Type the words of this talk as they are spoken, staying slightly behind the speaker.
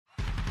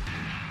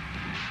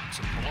It's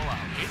a blowout.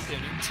 8th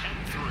inning,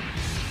 10-3.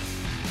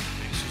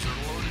 Bases are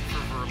loaded for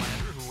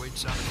Verlander, who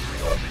waits on a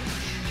 3-0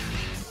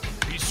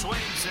 pitch. He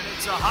swings, and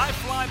it's a high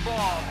fly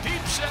ball.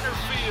 Deep center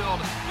field.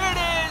 It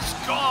is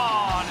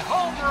gone.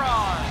 Home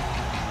run.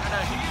 And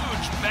a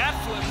huge bat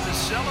flip to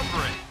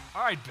celebrate.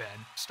 All right, Ben,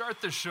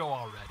 start the show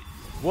already.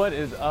 What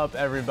is up,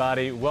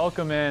 everybody?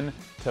 Welcome in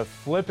to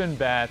Flippin'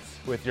 Bats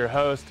with your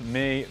host,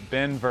 me,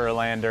 Ben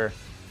Verlander.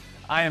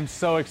 I am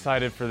so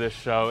excited for this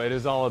show. It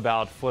is all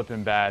about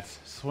flipping bats,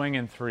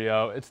 swinging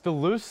 3-0. It's the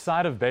loose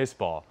side of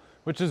baseball,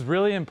 which is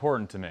really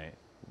important to me.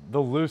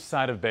 The loose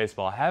side of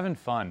baseball, having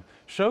fun,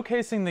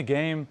 showcasing the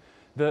game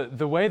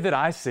the way that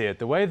I see it,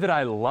 the way that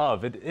I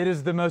love. It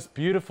is the most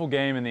beautiful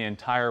game in the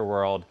entire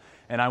world,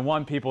 and I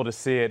want people to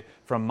see it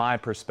from my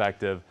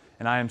perspective.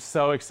 And I am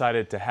so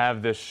excited to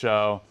have this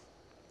show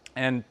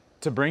and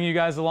to bring you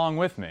guys along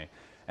with me.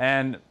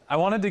 And I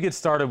wanted to get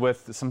started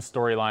with some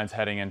storylines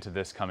heading into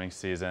this coming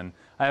season.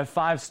 I have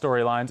 5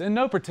 storylines, in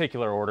no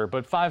particular order,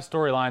 but 5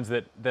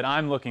 storylines that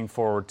I'm looking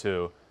forward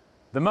to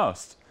the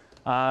most.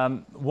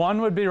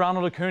 One would be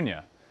Ronald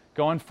Acuna,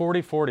 going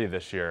 40-40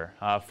 this year.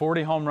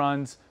 40 home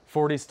runs,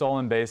 40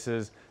 stolen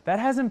bases. That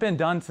hasn't been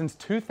done since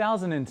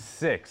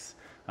 2006.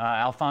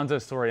 Alfonso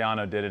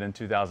Soriano did it in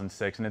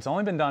 2006, and it's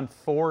only been done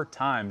 4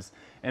 times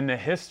in the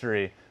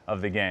history of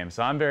the game.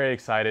 So I'm very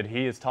excited.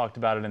 He has talked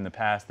about it in the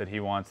past that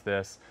he wants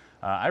this.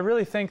 I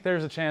really think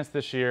there's a chance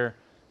this year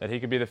that he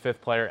could be the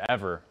 5th player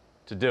ever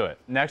to do it.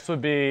 Next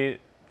would be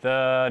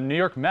the New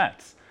York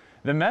Mets.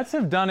 The Mets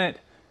have done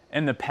it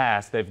in the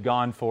past. They've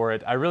gone for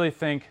it. I really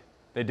think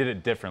they did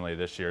it differently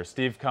this year.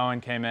 Steve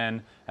Cohen came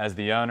in as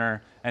the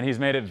owner, and he's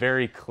made it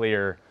very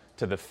clear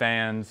to the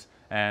fans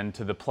and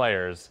to the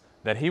players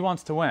that he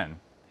wants to win.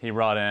 He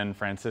brought in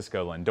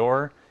Francisco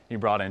Lindor. He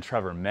brought in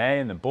Trevor May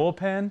in the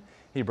bullpen.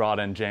 He brought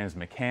in James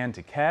McCann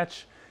to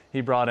catch.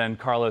 He brought in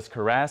Carlos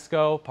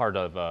Carrasco, part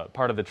of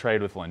the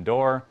trade with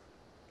Lindor.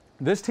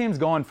 This team's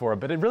going for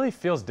it, but it really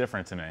feels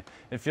different to me.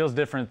 It feels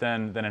different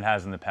than it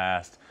has in the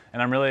past,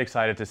 and I'm really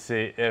excited to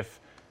see if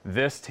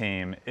this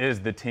team is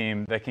the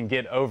team that can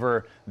get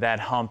over that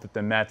hump that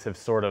the Mets have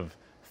sort of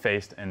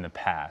faced in the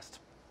past.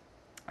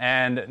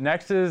 And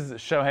next is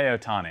Shohei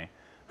Ohtani.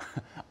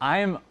 I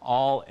am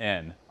all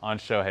in on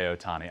Shohei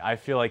Ohtani. I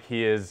feel like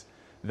he is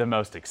the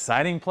most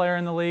exciting player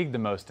in the league, the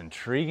most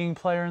intriguing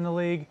player in the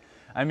league.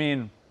 I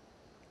mean,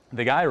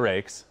 the guy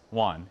rakes,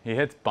 one. He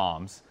hits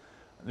bombs.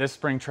 This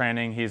spring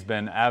training, he's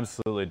been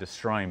absolutely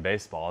destroying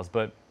baseballs,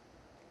 but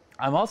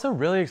I'm also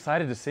really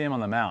excited to see him on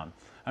the mound.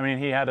 I mean,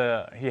 he had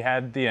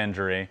the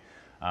injury.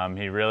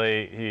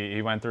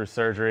 He went through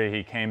surgery.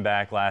 He came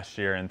back last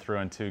year and threw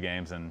in 2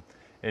 games, and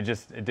it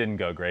didn't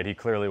go great. He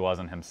clearly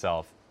wasn't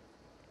himself.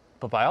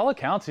 But by all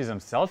accounts, he's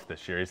himself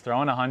this year. He's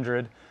throwing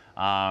 100,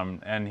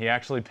 and he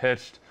actually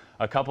pitched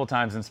a couple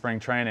times in spring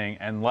training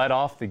and led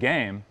off the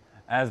game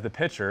as the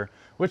pitcher,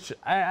 which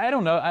I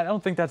don't know. I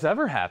don't think that's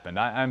ever happened.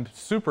 I'm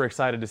super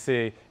excited to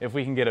see if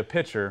we can get a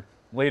pitcher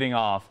leading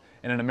off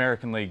in an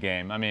American League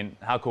game. I mean,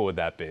 how cool would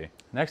that be?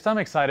 Next, I'm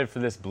excited for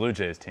this Blue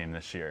Jays team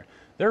this year.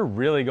 They're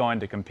really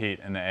going to compete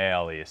in the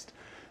AL East.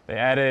 They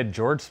added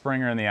George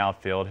Springer in the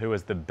outfield, who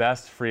was the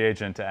best free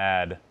agent to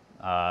add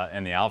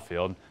in the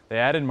outfield. They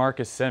added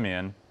Marcus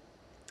Semien,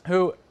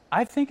 who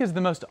I think is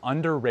the most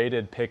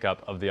underrated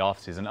pickup of the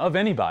offseason of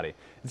anybody.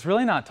 It's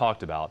really not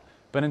talked about,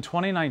 but in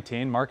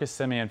 2019, Marcus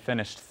Semien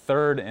finished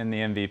 3rd in the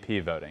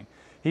MVP voting.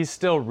 He's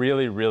still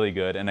really, really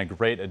good and a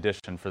great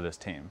addition for this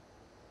team.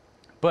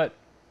 But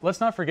let's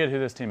not forget who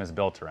this team is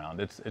built around.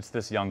 It's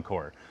this young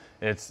core.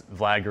 It's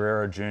Vlad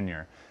Guerrero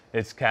Jr.,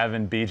 it's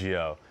Kevin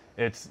Biggio,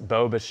 it's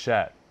Bo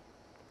Bichette.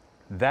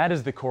 That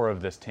is the core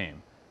of this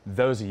team,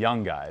 those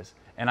young guys.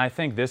 And I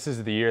think this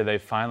is the year they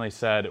finally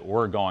said,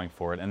 we're going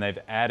for it. And they've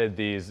added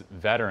these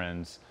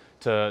veterans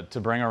to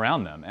bring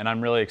around them. And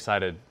I'm really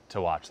excited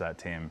to watch that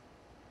team.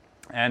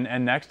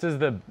 And next is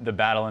the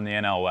battle in the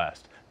NL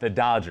West. The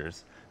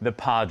Dodgers, the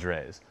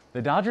Padres.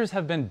 The Dodgers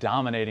have been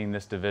dominating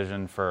this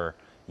division for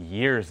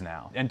years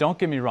now. And don't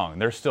get me wrong,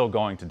 they're still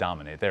going to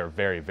dominate. They're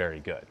very, very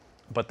good.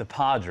 But the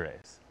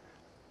Padres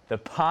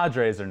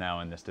are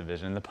now in this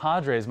division. The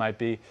Padres might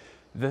be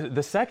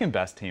the second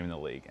best team in the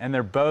league, and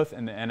they're both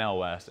in the NL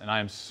West, and I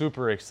am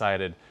super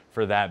excited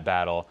for that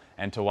battle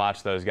and to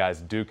watch those guys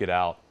duke it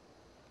out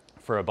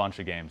for a bunch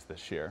of games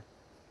this year.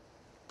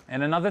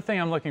 And another thing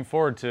I'm looking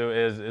forward to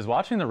is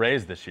watching the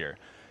Rays this year.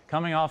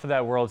 Coming off of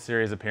that World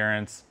Series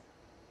appearance,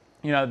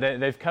 you know,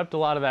 they've kept a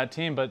lot of that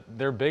team, but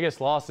their biggest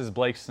loss is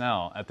Blake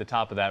Snell at the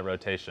top of that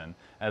rotation.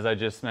 As I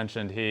just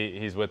mentioned,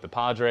 he's with the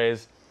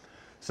Padres,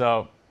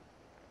 so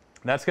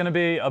that's going to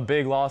be a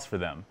big loss for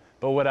them.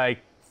 But what I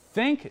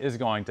think is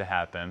going to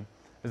happen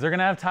is they're going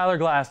to have Tyler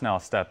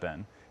Glasnow step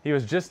in. He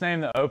was just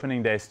named the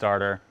opening day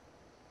starter,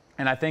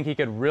 and I think he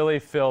could really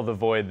fill the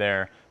void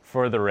there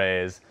for the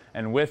Rays.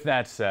 And with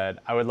that said,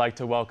 I would like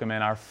to welcome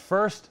in our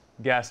first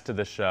guest to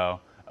the show,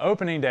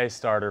 opening day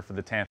starter for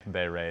the Tampa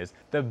Bay Rays,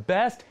 the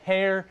best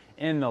hair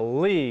in the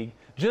league,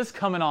 just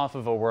coming off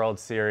of a World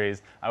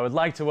Series. I would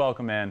like to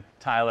welcome in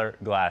Tyler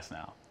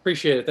Glasnow.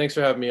 Appreciate it. Thanks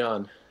for having me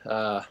on.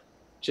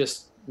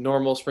 Just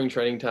normal spring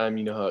training time,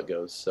 you know how it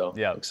goes. So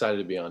Yeah. excited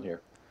to be on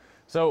here.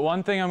 So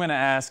one thing I'm going to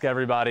ask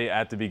everybody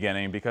at the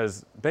beginning,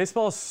 because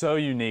baseball is so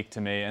unique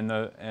to me in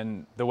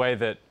the way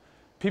that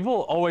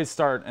people always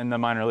start in the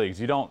minor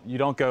leagues. You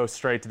don't go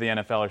straight to the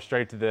NFL or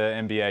straight to the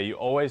NBA. You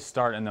always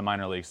start in the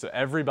minor leagues. So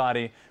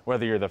everybody,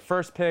 whether you're the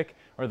first pick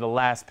or the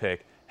last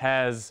pick,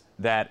 has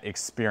that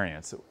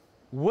experience.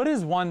 What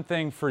is one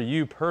thing for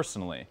you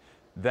personally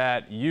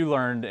that you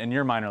learned in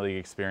your minor league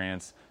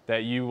experience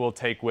that you will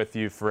take with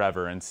you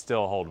forever and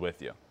still hold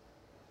with you?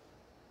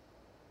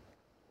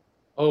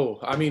 Oh,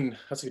 I mean,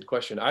 that's a good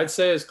question. I'd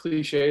say, as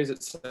cliche as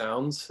it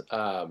sounds,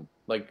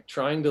 like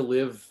trying to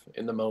live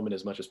in the moment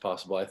as much as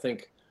possible. I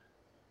think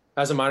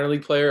as a minor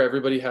league player,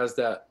 everybody has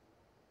that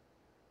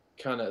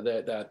kind of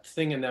that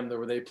thing in them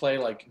where they play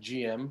like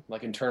GM,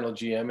 like internal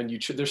GM,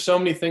 and there's so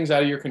many things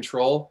out of your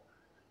control,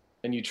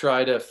 and you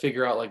try to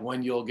figure out like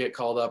when you'll get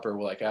called up or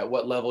like at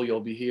what level you'll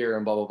be here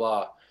and blah blah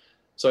blah.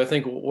 So I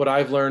think what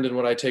I've learned and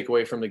what I take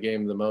away from the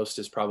game the most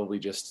is probably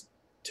just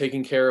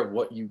taking care of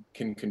what you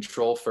can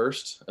control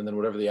first, and then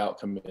whatever the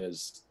outcome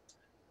is,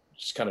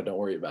 just kind of don't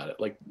worry about it.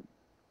 Like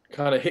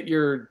kind of hit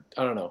your,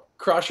 I don't know,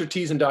 cross your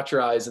T's and dot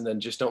your I's, and then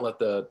just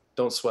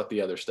don't sweat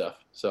the other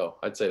stuff. So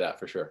I'd say that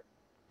for sure.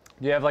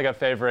 Do you have like a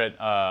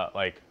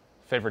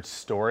favorite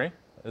story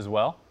as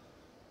well?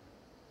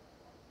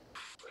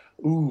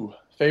 Ooh,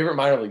 favorite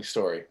minor league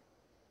story.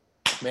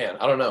 Man,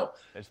 I don't know.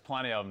 There's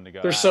plenty of them to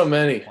go. There's so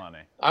many. Plenty.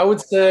 I would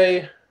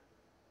say,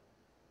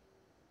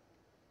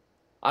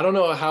 I don't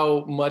know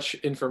how much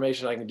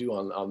information I can do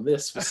on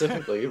this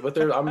specifically, but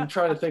I'm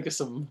trying to think of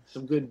some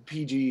good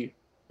PG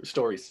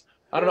stories.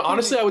 I don't know.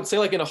 Honestly, I would say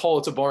like in a whole,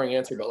 it's a boring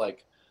answer, but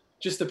like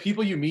just the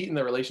people you meet and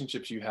the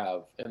relationships you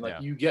have, and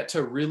like you get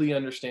to really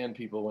understand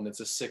people when it's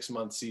a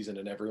 6-month season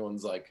and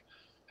everyone's like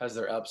has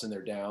their ups and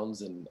their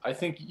downs. And I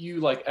think you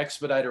like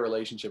expedite a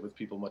relationship with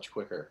people much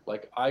quicker.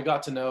 Like I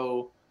got to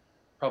know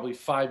probably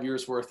 5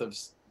 years worth of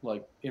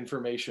like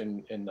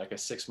information in like a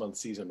 6-month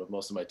season with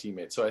most of my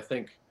teammates. So I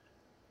think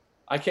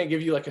I can't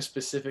give you like a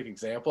specific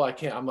example.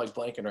 I'm like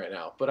blanking right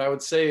now, but I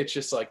would say it's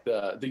just like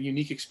the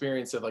unique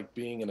experience of like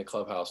being in a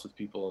clubhouse with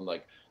people and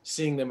like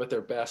seeing them at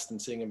their best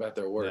and seeing them at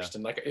their worst. Yeah.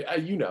 And like,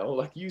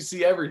 like you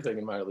see everything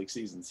in minor league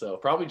season. So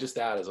probably just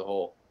that as a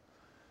whole.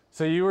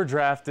 So you were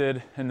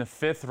drafted in the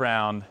 5th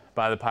round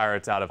by the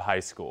Pirates out of high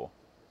school.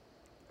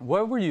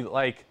 What were you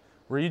like?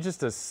 Were you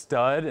just a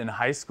stud in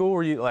high school?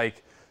 Were you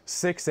like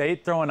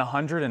 6'8", throwing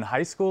 100 in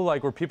high school?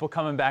 Like were people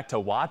coming back to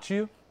watch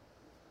you?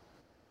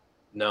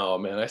 No,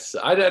 man,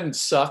 I didn't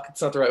suck.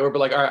 It's not the right word, but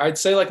like I'd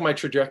say like my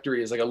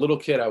trajectory is like a little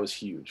kid. I was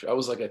huge. I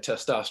was like a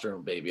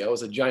testosterone baby. I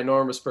was a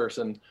ginormous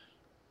person.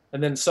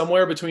 And then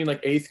somewhere between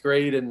like 8th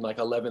grade and like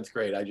 11th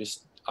grade, I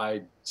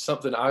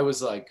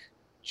was like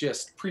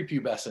just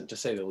prepubescent to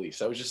say the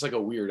least. I was just like a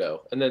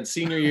weirdo. And then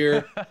senior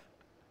year,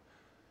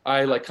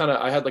 I had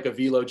like a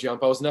velo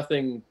jump. I was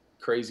nothing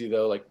crazy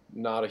though, like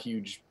not a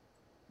huge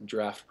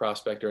draft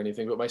prospect or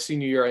anything. But my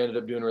senior year, I ended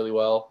up doing really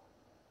well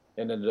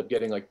and ended up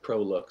getting like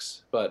pro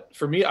looks. But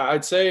for me,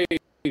 I'd say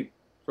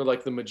for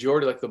like the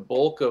majority, like the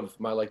bulk of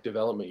my like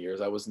development years,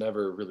 I was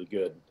never really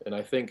good. And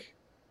I think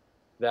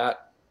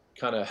that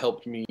kind of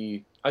helped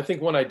me. I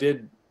think when I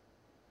did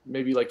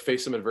maybe like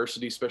face some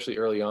adversity, especially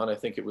early on, I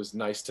think it was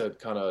nice to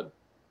kind of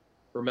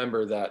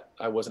remember that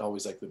I wasn't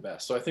always like the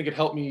best. So I think it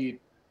helped me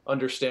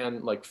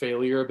understand like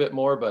failure a bit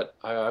more, but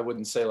I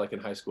wouldn't say like in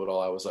high school at all,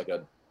 I was like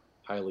a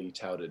highly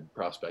touted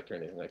prospect or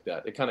anything like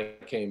that. It kind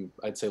of came,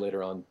 I'd say,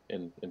 later on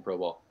in pro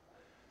ball.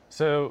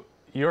 So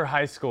your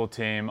high school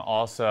team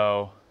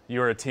also,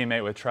 you were a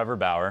teammate with Trevor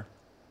Bauer.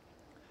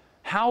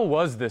 How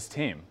was this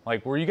team?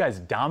 Like, were you guys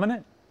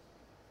dominant?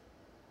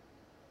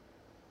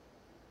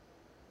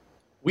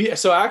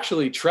 So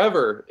actually,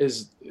 Trevor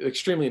is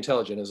extremely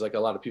intelligent, as like a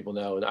lot of people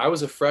know. And I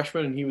was a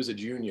freshman and he was a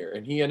junior,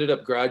 and he ended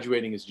up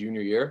graduating his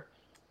junior year.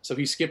 So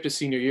he skipped his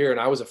senior year,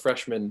 and I was a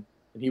freshman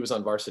and he was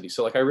on varsity.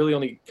 So like I really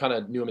only kind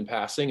of knew him in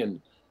passing.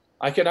 And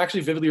I can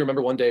actually vividly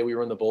remember one day we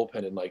were in the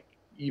bullpen, and like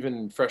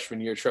even freshman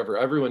year,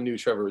 everyone knew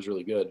Trevor was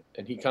really good.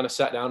 And he kind of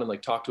sat down and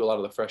like talked to a lot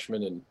of the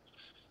freshmen and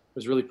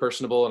was really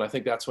personable. And I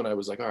think that's when I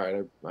was like, all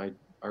right,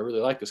 I really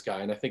like this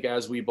guy. And I think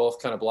as we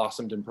both kind of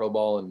blossomed in pro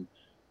ball and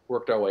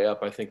worked our way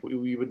up, I think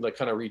we would like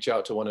kind of reach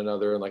out to one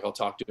another and like I'll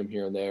talk to him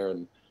here and there.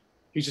 And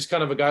he's just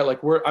kind of a guy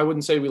like I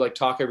wouldn't say we like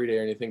talk every day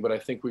or anything, but I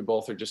think we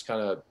both are just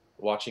kind of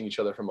watching each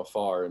other from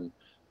afar. And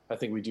I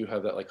think we do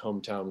have that like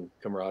hometown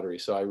camaraderie.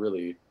 So I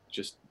really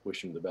just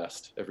wish him the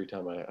best every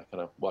time I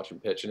kind of watch him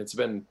pitch. And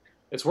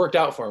it's worked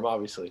out for him,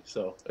 obviously.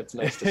 So it's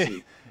nice to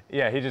see.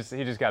 Yeah, he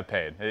just got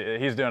paid.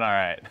 He's doing all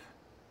right.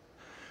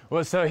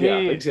 Well, so I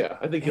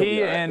think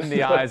he in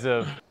the eyes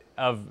of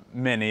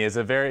many is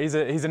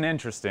he's an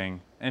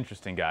interesting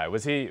guy.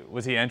 Was he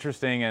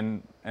interesting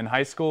in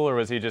high school, or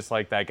was he just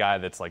like that guy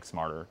that's like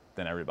smarter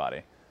than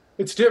everybody?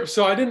 It's different.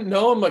 So I didn't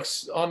know him like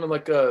on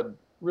like a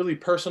really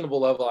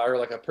personable level or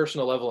like a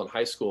personal level in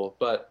high school,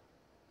 but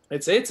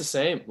I'd say it's the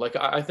same. Like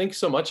I think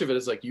so much of it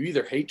is like you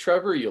either hate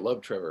Trevor or you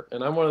love Trevor,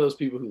 and I'm one of those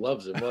people who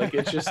loves him. Like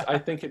it's just I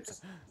think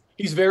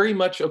he's very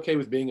much okay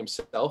with being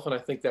himself, and I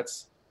think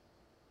that's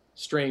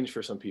strange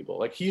for some people.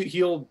 Like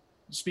he'll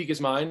speak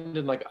his mind,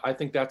 and like I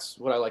think that's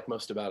what I like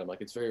most about him.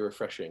 Like it's very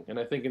refreshing, and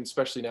I think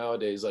especially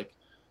nowadays, like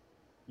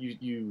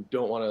you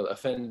don't want to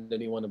offend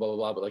anyone, blah blah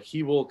blah, but like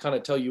he will kind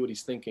of tell you what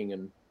he's thinking,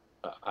 and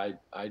I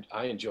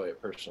enjoy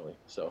it personally.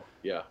 So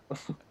yeah.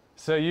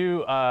 So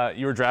you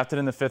were drafted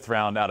in the 5th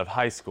round out of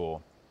high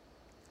school.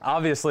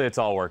 Obviously, it's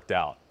all worked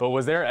out. But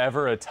was there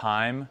ever a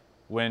time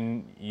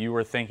when you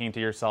were thinking to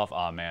yourself,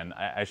 "Oh man,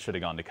 I should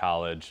have gone to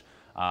college,"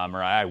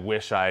 or "I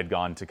wish I had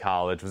gone to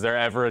college"? Was there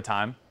ever a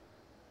time?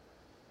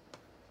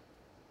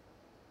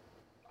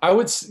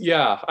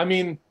 Yeah. I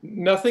mean,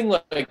 nothing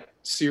like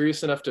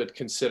serious enough to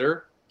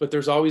consider, but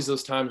there's always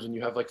those times when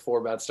you have like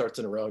 4 bad starts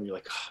in a row, and you're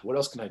like, "Ah, what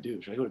else can I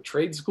do? Should I go to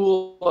trade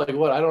school? Like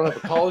what? I don't have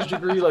a college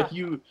degree." Like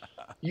you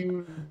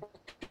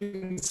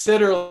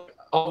consider like,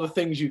 all the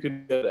things you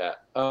can get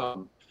at.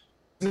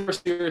 It's never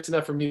serious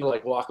enough for me to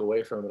like walk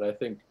away from it. I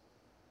think,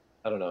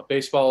 I don't know.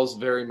 Baseball is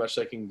very much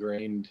like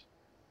ingrained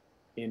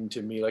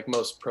into me, like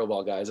most pro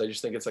ball guys. I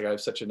just think it's like I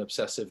have such an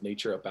obsessive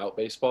nature about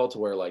baseball to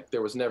where like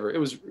there was never, it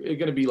was going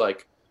to be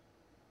like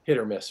hit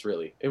or miss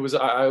really. It was,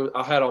 I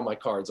had all my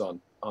cards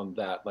on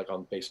that, like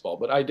on baseball,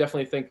 but I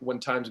definitely think when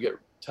times get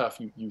tough,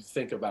 you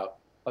think about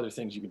other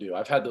things you can do.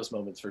 I've had those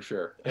moments for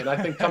sure. And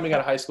I think coming out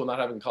of high school, not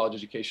having a college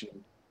education,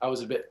 I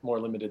was a bit more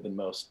limited than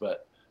most,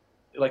 but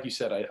like you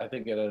said, I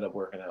think it ended up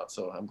working out.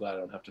 So I'm glad I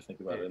don't have to think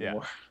about it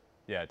anymore.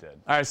 Yeah, it did.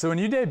 All right, so when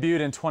you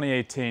debuted in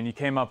 2018, you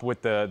came up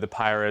with the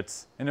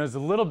Pirates, and it was a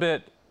little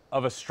bit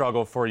of a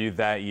struggle for you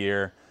that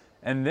year.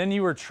 And then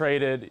you were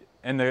traded,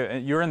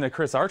 you were in the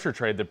Chris Archer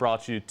trade that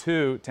brought you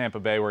to Tampa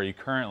Bay, where you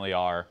currently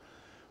are.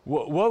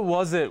 What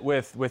was it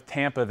with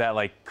Tampa that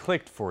like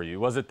clicked for you?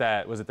 Was it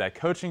that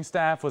coaching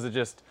staff? Was it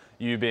just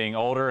you being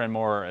older and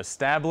more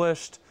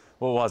established?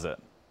 What was it?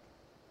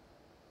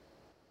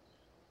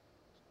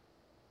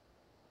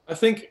 I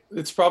think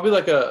it's probably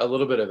like a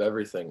little bit of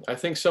everything. I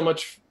think so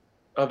much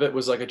of it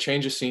was like a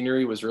change of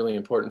scenery was really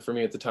important for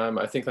me at the time.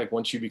 I think like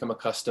once you become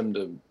accustomed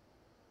to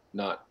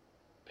not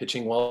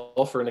pitching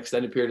well for an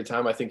extended period of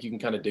time, I think you can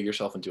kind of dig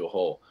yourself into a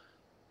hole.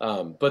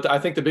 But I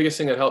think the biggest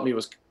thing that helped me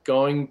was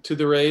going to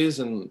the Rays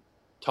and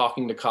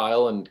talking to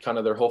Kyle, and kind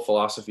of their whole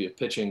philosophy of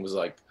pitching was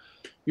like,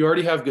 you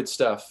already have good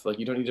stuff. Like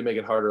you don't need to make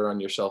it harder on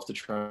yourself to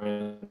try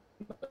and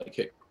like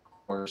hit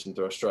corners and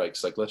throw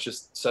strikes. Like let's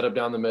just set up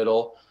down the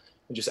middle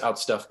and just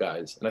outstuff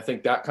guys. And I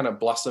think that kind of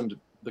blossomed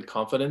the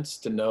confidence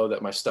to know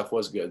that my stuff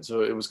was good.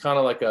 So it was kind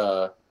of like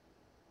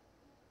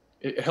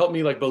it helped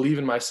me like believe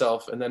in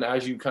myself. And then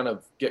as you kind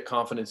of get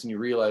confidence and you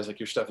realize like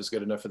your stuff is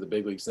good enough for the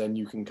big leagues, then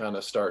you can kind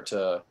of start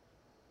to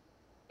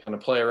kind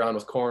of play around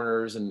with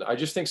corners. And I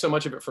just think so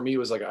much of it for me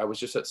was like, I was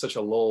just at such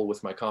a lull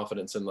with my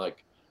confidence. And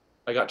like,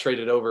 I got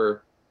traded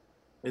over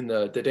in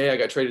the day I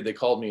got traded, they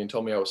called me and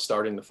told me I was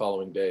starting the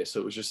following day. So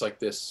it was just like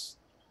this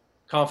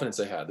confidence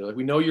they had. They're like,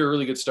 we know you're a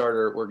really good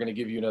starter. We're going to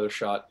give you another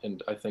shot.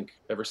 And I think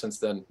ever since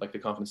then, like the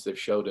confidence they've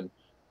showed and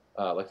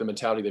like the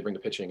mentality they bring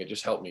to pitching, it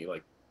just helped me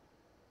like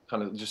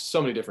kind of just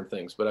so many different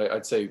things. But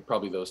I'd say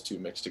probably those two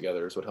mixed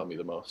together is what helped me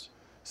the most.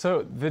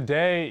 So the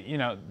day,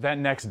 that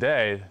next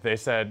day, they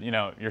said,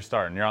 you're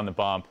starting, you're on the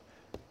bump,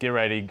 get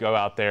ready, go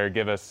out there,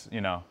 give us,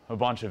 a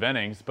bunch of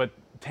innings. But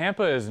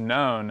Tampa is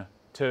known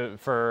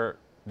for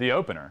the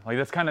opener. Like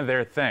that's kind of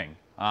their thing.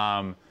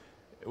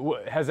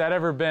 Has that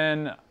ever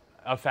been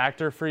a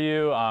factor for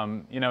you?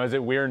 Is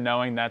it weird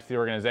knowing that's the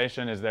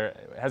organization?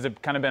 Has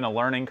it kind of been a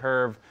learning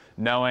curve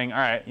knowing, all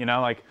right,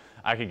 like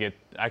I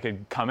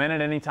could come in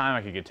at any time,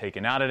 I could get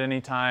taken out at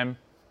any time?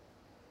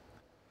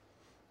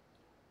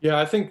 Yeah,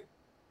 I think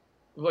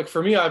like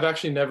for me, I've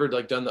actually never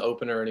like done the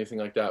opener or anything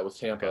like that with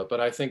Tampa, Okay. but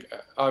I think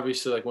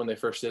obviously like when they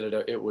first did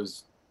it, it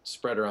was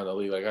spread around the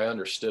league. Like I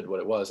understood what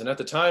it was. And at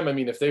the time, I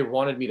mean, if they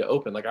wanted me to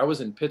open, like I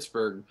was in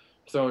Pittsburgh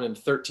throwing in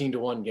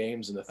 13-1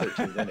 games in the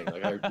 13th inning.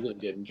 Like I really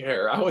didn't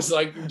care. I was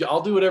like,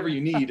 I'll do whatever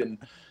you need. And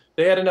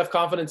they had enough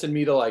confidence in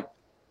me to like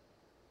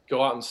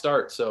go out and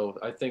start. So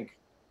I think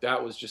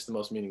that was just the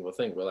most meaningful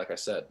thing. But like I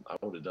said, I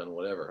would have done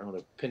whatever. I would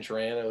have pinch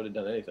ran. I would have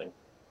done anything.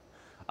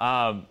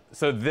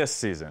 So this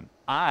season,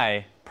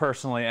 I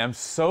personally am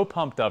so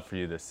pumped up for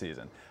you this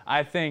season.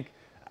 I think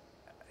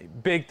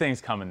big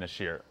things coming this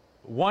year.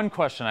 One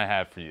question I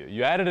have for you.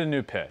 You added a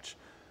new pitch.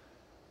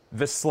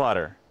 The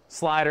slider,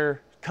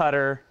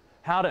 cutter.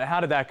 How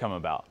did that come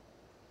about?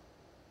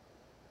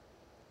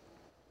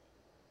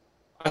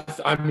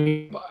 I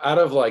mean, out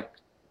of like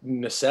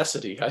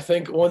necessity. I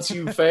think once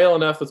you fail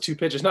enough with 2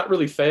 pitches, not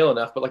really fail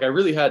enough, but like I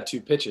really had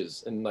 2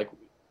 pitches, and like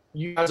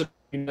you guys,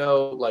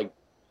 like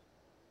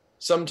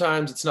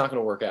sometimes it's not going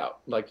to work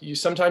out. Like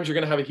sometimes you're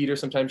going to have a heater,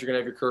 sometimes you're going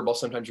to have your curveball,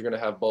 sometimes you're going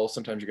to have both,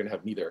 sometimes you're going to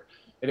have neither.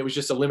 And it was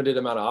just a limited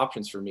amount of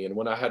options for me. And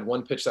when I had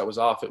one pitch that was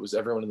off, it was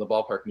everyone in the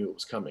ballpark knew it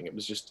was coming. It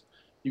was just,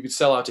 you could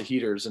sell out to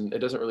heaters, and it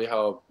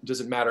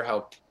doesn't matter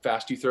how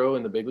fast you throw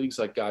in the big leagues.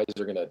 Like guys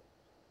are going to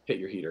hit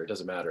your heater. It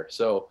doesn't matter.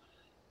 So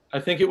I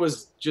think it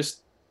was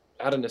just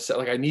out of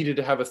necessity. Like I needed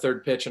to have a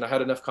third pitch, and I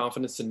had enough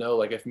confidence to know,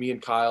 like if me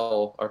and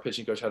Kyle, our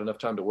pitching coach, had enough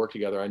time to work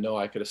together, I know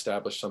I could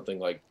establish something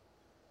like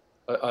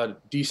a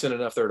decent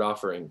enough third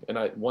offering. And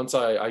once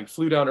I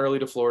flew down early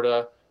to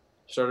Florida,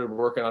 started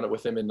working on it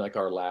with him in like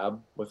our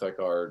lab with like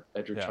our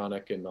Yeah.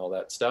 edgertronic and all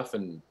that stuff.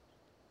 And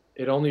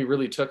it only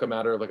really took a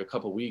matter of like a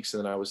couple weeks,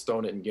 and then I was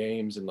throwing it in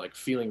games and like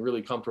feeling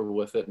really comfortable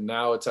with it. And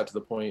now it's at to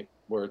the point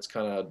where it's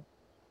kind of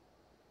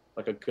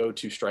like a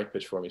go-to strike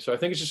pitch for me. So I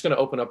think it's just going to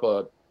open up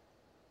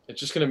it's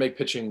just going to make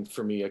pitching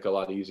for me like a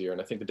lot easier.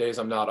 And I think the days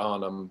I'm not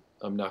on,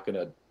 I'm not going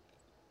to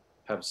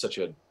have such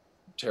a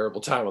terrible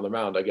time on the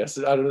mound, I guess.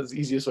 I don't know the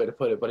easiest way to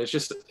put it, but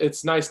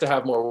it's nice to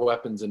have more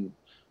weapons, and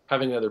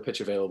having another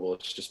pitch available,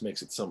 it just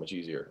makes it so much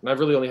easier. And I've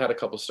really only had a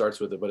couple starts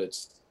with it, but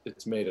it's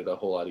made it a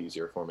whole lot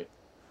easier for me.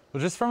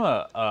 Well, just from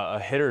a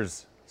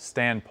hitter's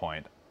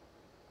standpoint,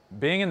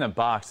 being in the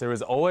box, there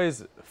was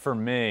always, for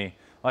me,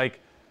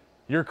 like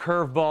your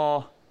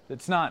curveball,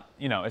 it's not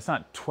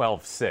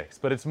 12-6,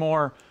 but it's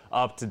more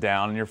up to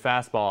down, and your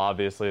fastball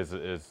obviously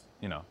is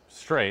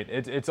straight.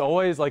 It's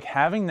always like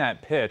having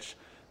that pitch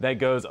that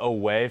goes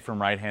away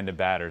from right-handed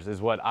batters is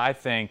what I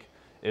think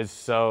is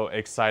so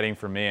exciting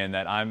for me, and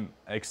that I'm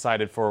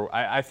excited for.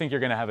 I think you're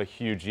going to have a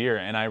huge year,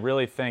 and I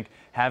really think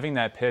having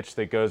that pitch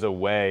that goes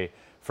away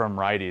from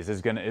righties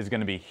is going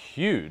to be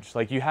huge.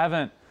 Like you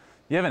haven't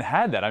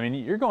had that. I mean,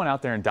 you're going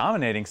out there and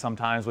dominating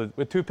sometimes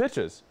with two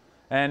pitches,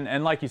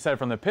 and like you said,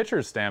 from the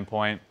pitcher's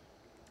standpoint,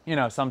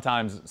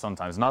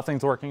 sometimes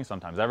nothing's working,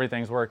 sometimes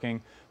everything's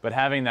working, but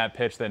having that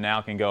pitch that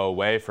now can go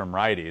away from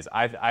righties,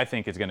 I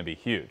think is going to be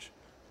huge.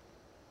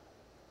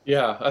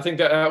 Yeah, I think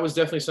that was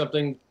definitely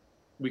something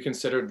we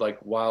considered like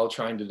while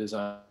trying to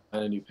design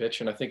a new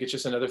pitch. And I think it's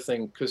just another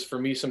thing, because for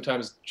me,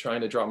 sometimes trying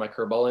to drop my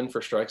curveball in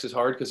for strikes is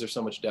hard because there's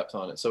so much depth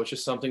on it. So it's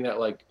just something that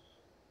like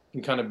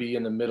can kind of be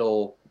in the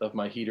middle of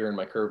my heater and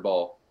my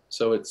curveball.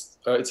 So it's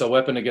a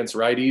weapon against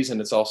righties,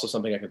 and it's also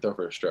something I can throw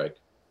for a strike.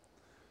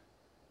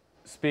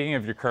 Speaking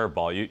of your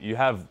curveball, you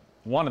have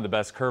one of the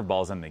best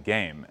curveballs in the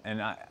game, and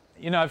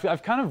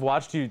I've kind of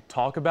watched you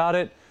talk about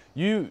it.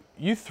 You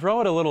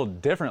throw it a little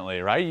differently,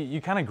 right? You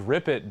kind of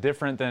grip it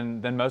different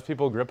than most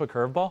people grip a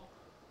curveball.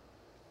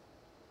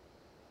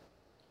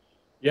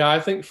 Yeah, I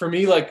think for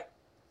me, like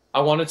I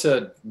wanted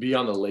to be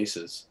on the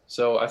laces.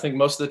 So I think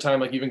most of the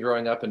time, like even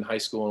growing up in high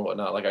school and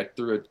whatnot, like I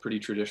threw a pretty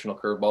traditional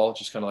curveball,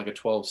 just kind of like a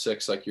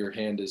 12-6, like your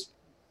hand is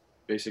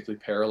basically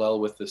parallel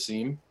with the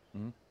seam.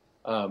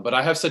 Mm-hmm. But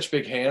I have such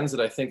big hands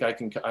that I think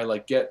I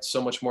like get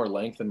so much more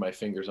length in my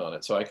fingers on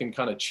it. So I can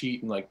kind of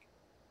cheat and like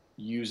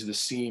use the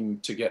seam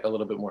to get a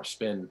little bit more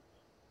spin.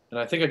 And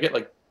I think I get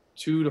like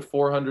 200 to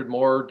 400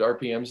 more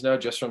RPMs now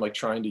just from like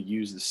trying to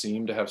use the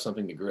seam to have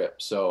something to grip.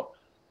 So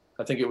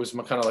I think it was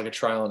kind of like a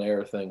trial and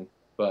error thing.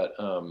 But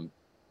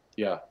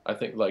yeah, I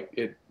think like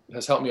it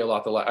has helped me a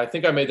lot. I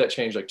think I made that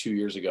change like 2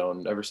 years ago,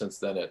 and ever since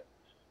then it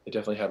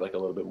definitely had like a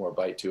little bit more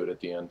bite to it at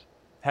the end.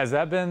 Has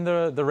that been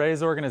the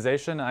Rays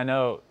organization? I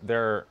know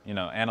they're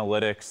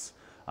analytics.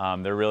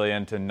 They're really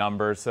into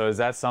numbers. So is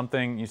that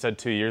something you said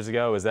 2 years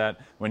ago? Is that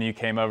when you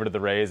came over to the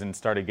Rays and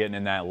started getting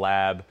in that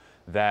lab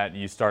that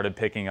you started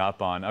picking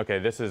up on, okay,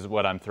 this is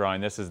what I'm throwing,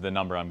 this is the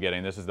number I'm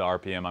getting, this is the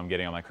RPM I'm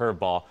getting on my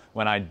curveball.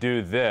 When I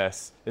do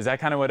this, is that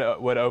kind of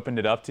what opened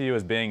it up to you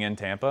as being in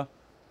Tampa?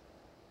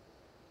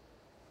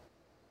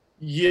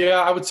 Yeah,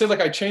 I would say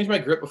like I changed my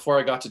grip before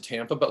I got to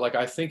Tampa, but like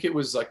I think it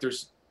was like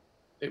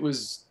it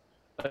was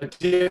a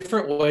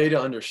different way to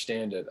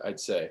understand it, I'd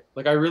say.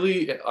 Like I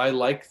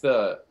like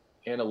the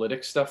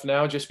analytics stuff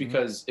now just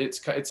because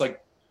it's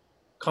like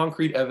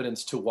concrete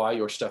evidence to why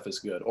your stuff is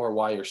good or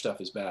why your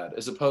stuff is bad,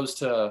 as opposed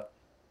to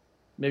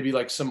maybe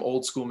like some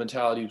old school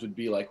mentalities would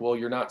be like, well,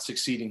 you're not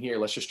succeeding here,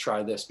 let's just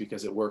try this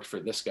because it worked for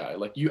this guy.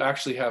 Like you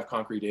actually have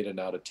concrete data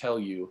now to tell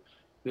you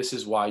this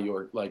is why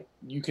you're like,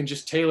 you can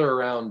just tailor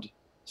around.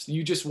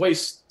 You just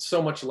waste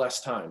so much less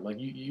time. Like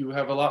you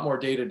have a lot more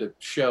data to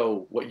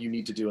show what you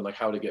need to do and like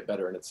how to get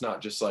better. And it's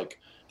not just like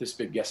this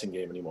big guessing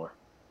game anymore.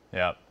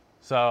 Yep.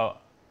 So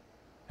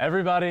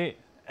everybody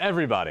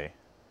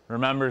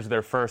remembers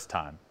their first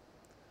time.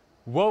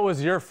 What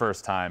was your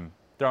first time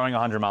throwing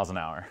 100 miles an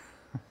hour?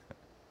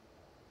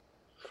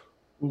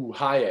 Ooh,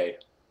 high A.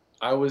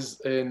 I was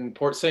in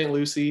Port St.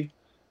 Lucie.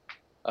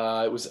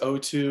 It was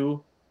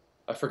 0-2.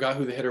 I forgot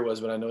who the hitter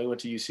was, but I know he went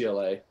to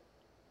UCLA.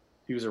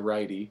 He was a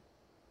righty.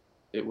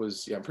 It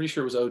was, I'm pretty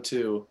sure it was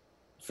 0-2,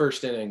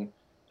 first inning. And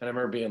I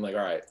remember being like,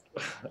 all right,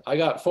 I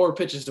got 4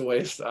 pitches to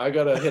waste. I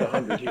got to hit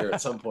 100 here at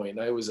some point.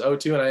 And it was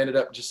 0-2, and I ended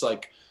up just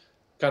like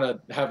kind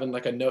of having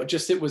like a note.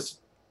 It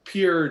was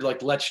pure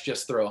like, let's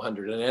just throw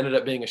 100. And it ended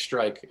up being a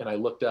strike. And I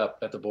looked up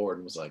at the board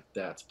and was like,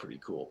 that's pretty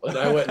cool. And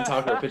I went and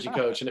talked to our pitching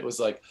coach, and it was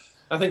like,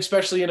 I think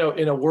especially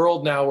in a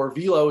world now where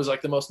velo is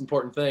like the most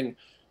important thing,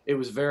 it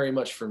was very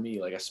much for me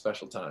like a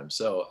special time.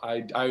 So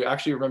I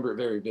actually remember it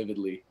very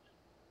vividly.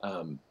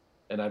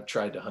 And I've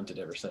tried to hunt it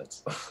ever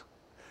since.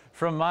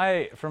 From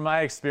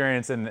my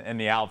experience in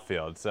the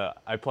outfield, so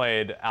I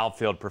played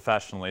outfield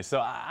professionally, so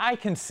I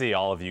can see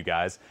all of you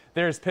guys.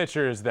 There's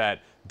pitchers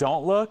that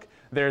don't look,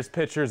 there's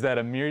pitchers that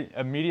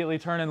immediately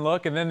turn and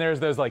look, and then there's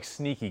those like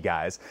sneaky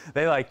guys.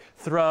 They like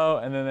throw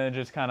and then they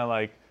just kind of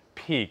like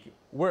peek.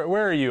 Where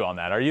are you on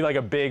that? Are you like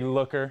a big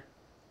looker?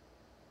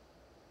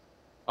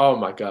 Oh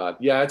my God.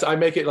 Yeah, I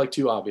make it like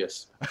too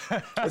obvious.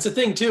 It's a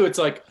thing too. It's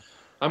like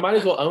I might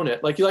as well own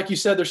it. Like you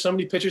said, there's so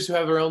many pitchers who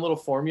have their own little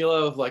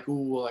formula of like,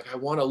 ooh, like I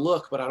want to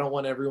look, but I don't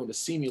want everyone to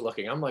see me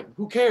looking. I'm like,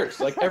 who cares?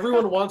 Like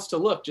everyone wants to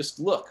look, just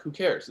look. Who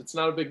cares? It's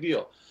not a big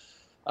deal.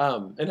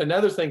 And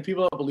another thing,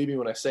 people don't believe me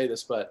when I say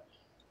this, but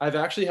I've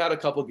actually had a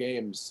couple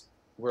games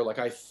where like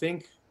I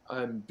think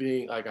I'm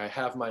being like I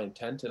have my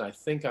intent and I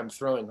think I'm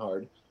throwing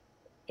hard,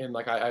 and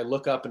like I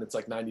look up and it's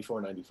like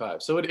 94,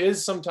 95. So it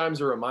is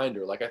sometimes a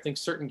reminder. Like I think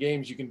certain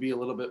games you can be a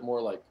little bit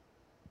more like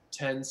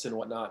tense and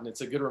whatnot, and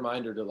it's a good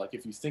reminder to like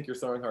if you think you're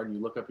throwing hard and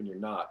you look up and you're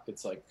not,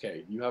 it's like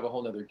okay, you have a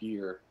whole nother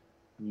gear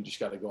and you just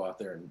got to go out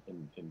there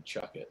and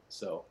chuck it.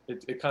 So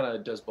it kind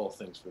of does both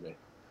things for me.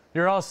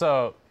 You're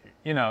also,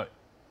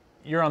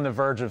 you're on the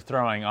verge of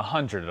throwing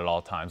 100 at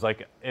all times.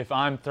 Like if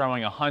I'm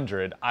throwing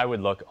 100, I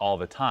would look all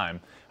the time.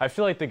 I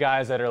feel like the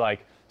guys that are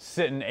like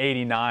sitting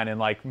 89 and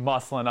like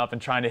muscling up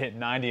and trying to hit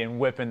 90 and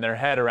whipping their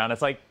head around,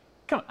 it's like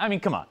come on,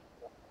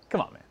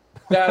 man.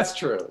 That's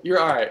true. You're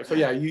all right. So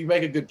yeah, you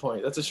make a good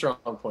point. That's a strong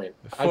point.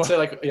 I'd say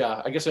like,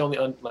 yeah, I guess I only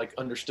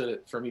understood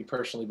it for me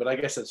personally, but I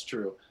guess that's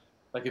true.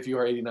 Like if you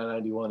are 89,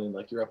 91 and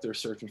like you're up there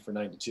searching for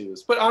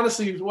 92s, but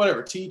honestly,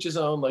 whatever, to each his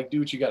own, like do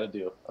what you got to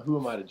do. Who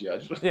am I to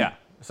judge? Yeah.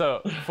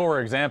 So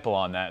for example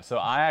on that, so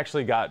I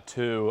actually got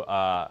two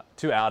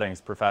outings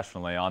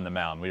professionally on the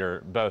mound. We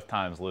were both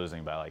times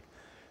losing by like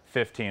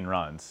 15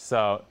 runs.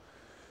 So,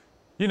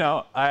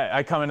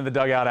 I come into the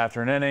dugout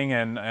after an inning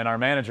and our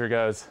manager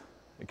goes,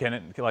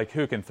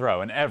 who can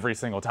throw? And every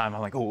single time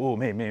I'm like, ooh,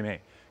 me.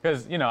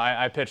 Because,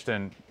 I pitched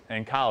in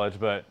college,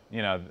 but,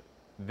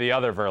 the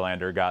other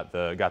Verlander got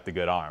the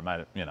good arm.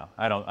 I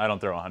don't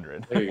throw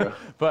 100. There you go.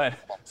 But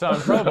so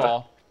in pro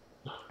ball,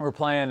 we're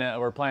playing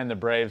the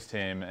Braves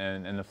team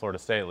in the Florida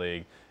State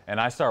League, and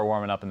I start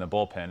warming up in the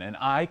bullpen, and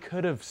I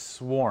could have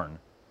sworn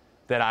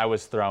that I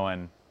was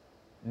throwing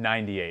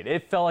 98.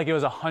 It felt like it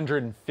was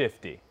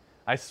 150.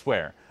 I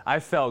swear. I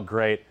felt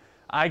great.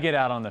 I get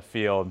out on the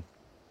field.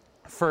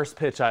 First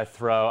pitch I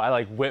throw, I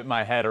like whip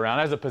my head around.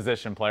 As a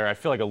position player, I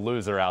feel like a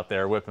loser out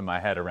there whipping my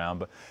head around,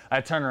 but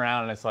I turn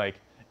around and it's like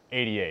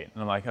 88.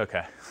 And I'm like,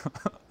 okay,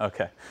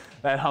 okay.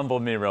 That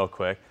humbled me real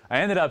quick. I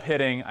ended up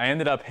hitting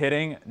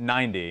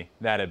 90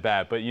 that at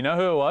bat, but you know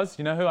who it was?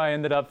 You know who I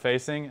ended up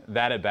facing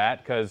that at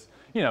bat? Because,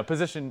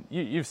 position,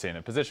 you've seen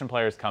it. Position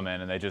players come in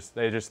and they just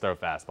throw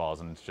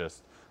fastballs and it's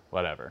just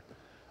whatever.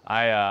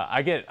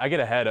 I get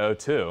ahead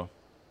 0-2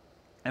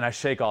 and I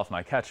shake off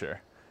my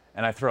catcher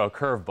and I throw a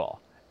curveball.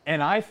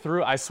 And I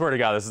swear to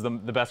God, this is the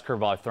best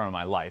curveball I've thrown in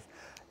my life.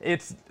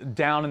 It's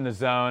down in the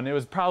zone. It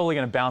was probably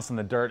going to bounce in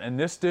the dirt. And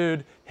this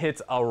dude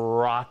hits a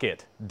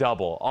rocket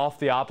double off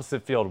the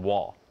opposite field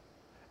wall.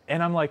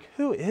 And I'm like,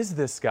 who is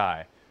this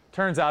guy?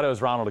 Turns out it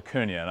was Ronald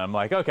Acuna. And I'm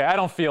like, okay, I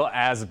don't feel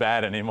as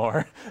bad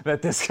anymore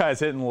that this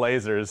guy's hitting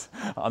lasers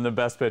on the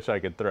best pitch I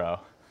could throw.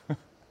 Yeah,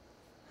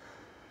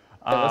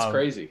 that's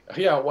crazy.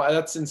 Yeah, well,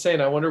 that's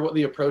insane. I wonder what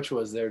the approach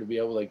was there to be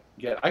able to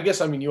get. I guess,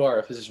 you are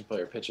a position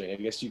player pitching. I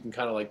guess you can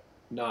kind of like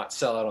not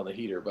sell out on the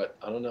heater, but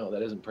I don't know.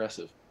 That is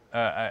impressive.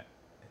 I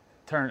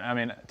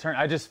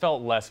just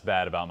felt less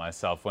bad about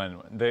myself when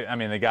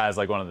the guy's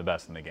like one of the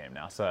best in the game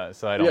now. So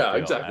I don't feel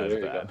exactly. as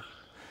there bad.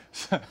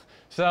 You go.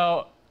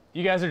 So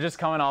you guys are just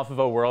coming off of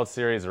a World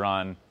Series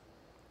run.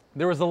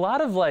 There was a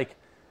lot of like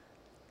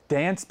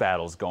dance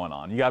battles going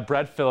on. You got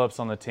Brett Phillips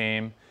on the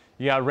team.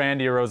 You got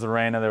Randy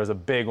Arozarena. There was a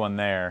big one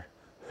there.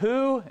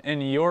 Who,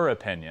 in your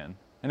opinion,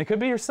 and it could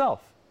be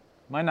yourself,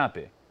 might not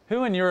be,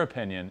 who, in your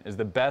opinion, is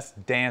the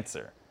best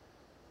dancer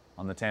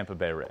on the Tampa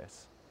Bay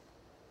Rays?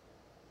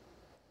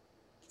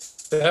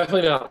 It's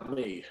definitely not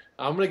me.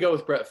 I'm going to go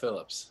with Brett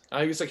Phillips.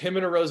 I guess like him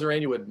and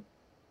Arozarena would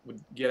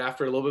get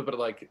after it a little bit, but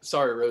like,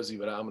 sorry, Rosie,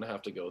 but I'm going to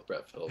have to go with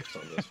Brett Phillips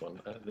on this one.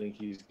 I think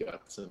he's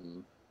got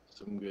some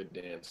good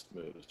dance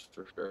moves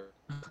for sure.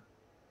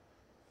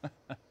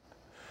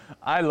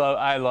 I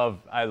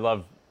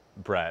love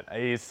Brett.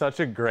 He's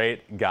such a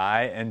great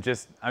guy, and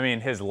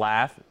his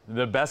laugh,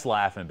 the best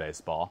laugh in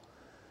baseball.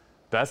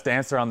 Best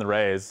dancer on the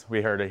Rays.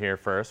 We heard it here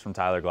first from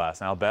Tyler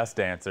Glasnow. Best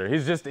dancer.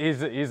 He's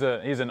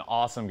an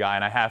awesome guy,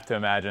 and I have to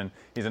imagine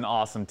he's an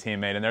awesome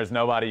teammate. And there's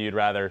nobody you'd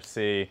rather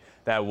see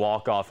that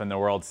walk off in the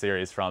World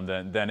Series from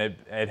than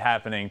it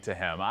happening to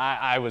him.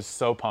 I was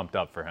so pumped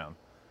up for him.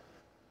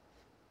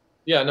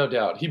 Yeah, no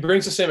doubt. He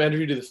brings the same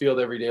energy to the field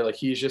every day. Like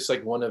he's just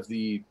like one of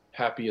the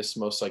happiest,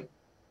 most like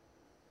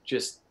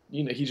just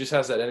he just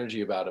has that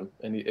energy about him,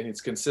 and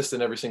it's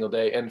consistent every single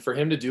day. And for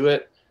him to do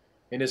it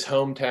in his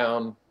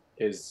hometown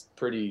is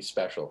pretty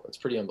special. It's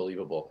pretty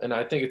unbelievable. And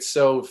I think it's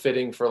so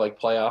fitting for like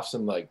playoffs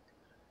and like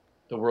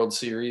the World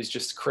Series.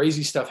 Just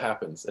crazy stuff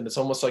happens, and it's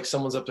almost like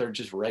someone's up there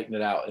just writing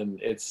it out.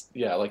 And it's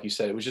like you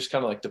said, it was just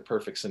kind of like the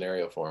perfect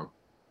scenario for him.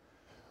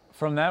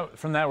 From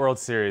that World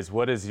Series,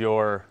 what's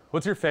your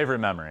favorite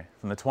memory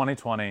from the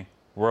 2020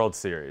 World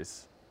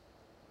Series?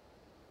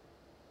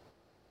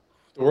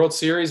 The World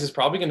Series is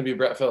probably going to be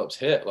Brett Phillips'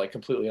 hit, like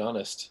completely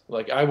honest.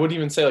 Like I would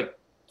even say like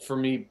for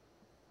me,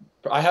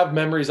 I have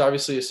memories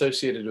obviously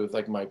associated with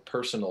like my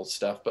personal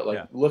stuff, but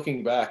like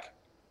looking back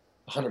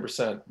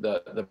 100%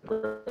 the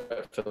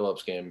Brett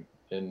Phillips game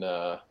in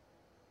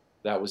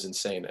that was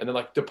insane. And then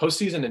like the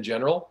postseason in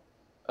general,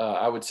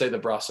 I would say the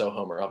Brasso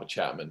homer off of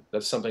Chapman.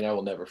 That's something I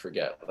will never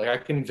forget. Like I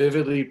can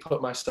vividly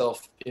put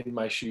myself in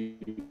my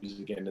shoes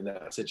again in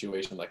that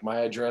situation. Like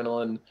my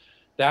adrenaline,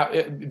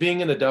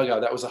 being in the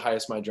dugout, that was the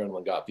highest my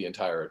adrenaline got the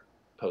entire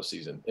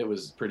postseason. It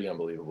was pretty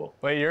unbelievable.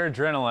 But your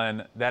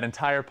adrenaline that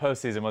entire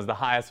postseason was the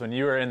highest when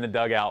you were in the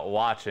dugout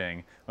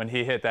watching when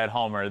he hit that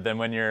homer than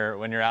when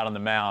you're out on the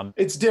mound.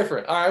 It's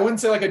different. I wouldn't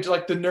say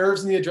like the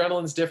nerves and the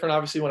adrenaline is different,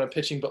 obviously, when I'm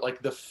pitching, but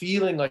like the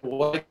feeling, like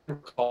what I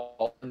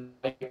recall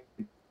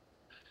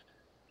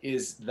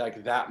is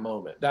like that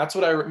moment. That's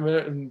what I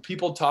remember. When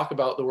people talk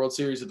about the World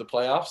Series of the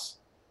playoffs,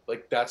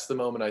 like that's the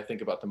moment I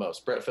think about the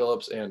most. Brett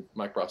Phillips and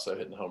Mike Brasso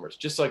hitting the homers,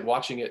 just like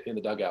watching it in the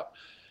dugout.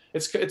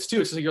 It's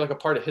like you're like a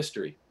part of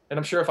history. And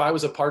I'm sure if I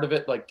was a part of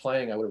it, like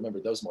playing, I would remember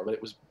those more, but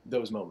it was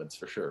those moments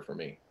for sure for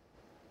me.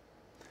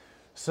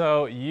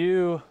 So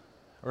you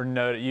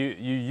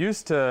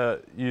used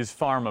to use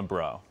Pharma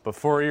Bro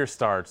before your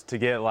starts to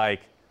get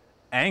like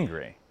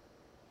angry.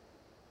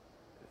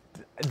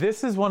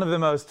 This is one of the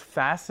most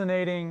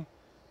fascinating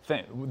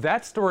things.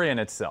 That story in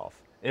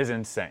itself is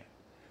insane.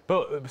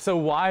 But so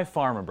why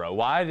Pharma Bro?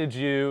 Why did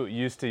you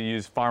used to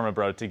use Pharma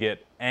Bro to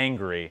get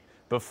angry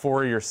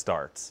before your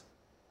starts?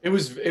 It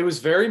was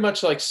very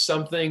much like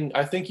something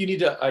I think you need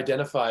to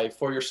identify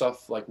for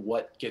yourself, like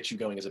what gets you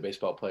going as a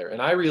baseball player. And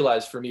I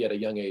realized for me at a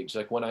young age,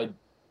 like when I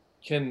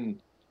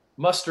can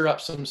muster up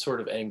some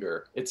sort of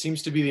anger, it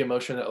seems to be the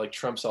emotion that like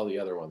trumps all the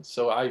other ones.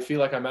 So I feel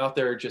like I'm out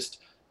there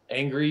just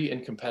angry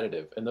and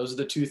competitive. And those are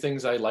the two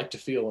things I like to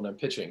feel when I'm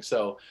pitching.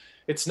 So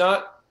it's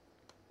not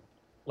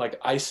like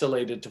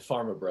isolated to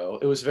Pharma Bro.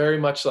 It was very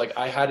much like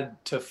I had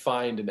to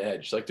find an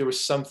edge. Like there was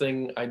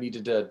something I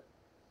needed to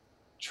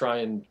try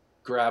and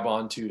grab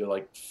onto to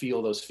like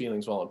feel those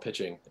feelings while I'm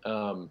pitching.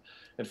 And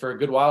for a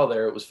good while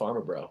there, it was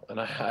Pharma Bro. And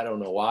I don't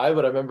know why,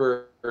 but I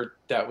remember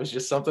that was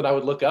just something I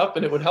would look up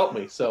and it would help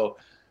me. So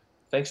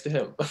thanks to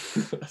him.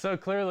 So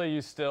clearly you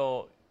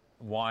still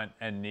want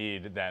and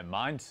need that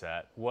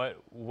mindset.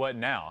 What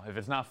now? If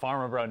it's not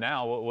Pharma Bro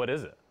now, what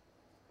is it?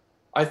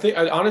 I think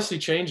it honestly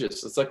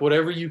changes. It's like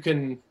whatever you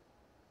can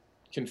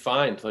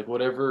find, like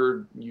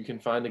whatever you can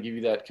find to give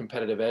you that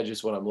competitive edge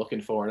is what I'm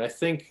looking for. And I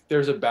think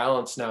there's a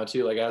balance now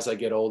too. Like as I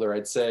get older,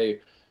 I'd say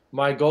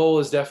my goal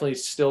is definitely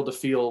still to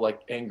feel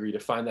like angry, to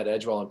find that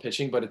edge while I'm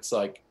pitching, but it's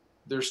like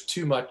there's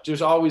too much.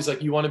 There's always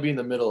like you want to be in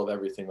the middle of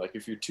everything. Like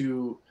if you're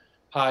too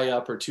high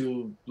up or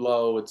too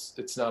low,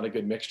 it's not a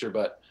good mixture.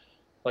 But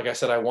like I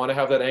said, I want to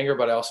have that anger,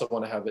 but I also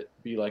want to have it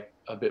be like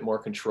a bit more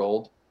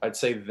controlled. I'd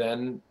say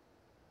then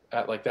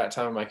at like that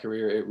time in my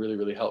career, it really,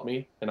 really helped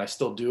me. And I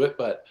still do it,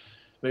 but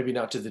maybe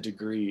not to the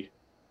degree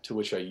to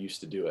which I used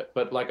to do it.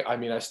 But like, I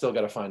mean, I still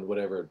got to find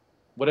whatever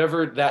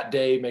that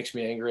day makes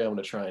me angry, I'm going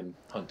to try and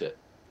hunt it.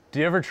 Do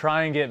you ever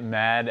try and get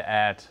mad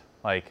at,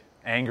 like,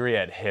 angry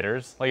at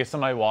hitters? Like if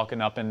somebody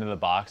walking up into the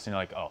box and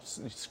you're like, oh,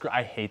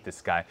 I hate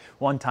this guy.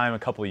 One time a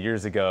couple of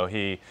years ago,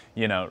 he,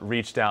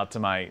 reached out to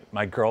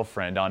my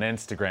girlfriend on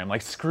Instagram,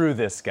 like, screw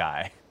this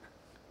guy.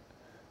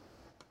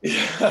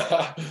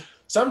 Yeah.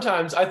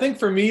 Sometimes I think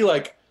for me,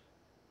 like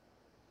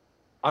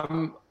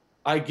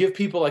I give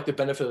people like the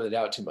benefit of the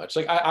doubt too much.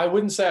 Like I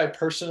wouldn't say I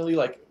personally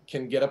like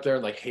can get up there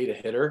and like hate a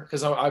hitter,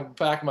 because I'm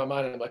back in my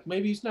mind and I'm like,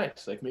 maybe he's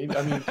nice. Like maybe,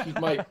 I mean, he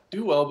might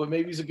do well, but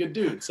maybe he's a good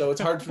dude. So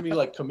it's hard for me to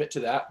like commit to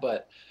that.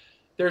 But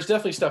there's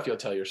definitely stuff you'll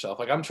tell yourself.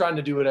 Like I'm trying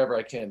to do whatever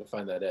I can to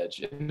find that edge.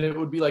 And it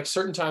would be like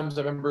certain times.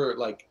 I remember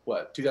like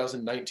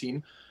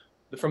 2019,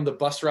 from the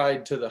bus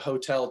ride to the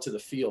hotel to the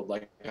field,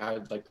 like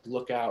I'd like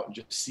look out and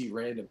just see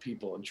random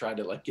people and try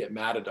to like get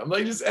mad at them,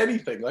 like just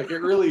anything. Like it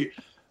really,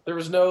 there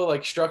was no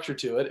like structure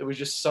to it. It was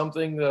just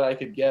something that I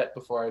could get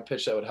before I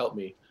pitched that would help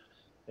me.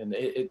 And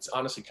it's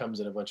honestly comes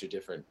in a bunch of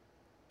different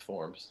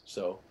forms.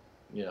 So,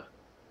 yeah.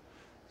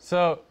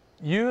 So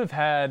you have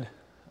had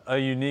a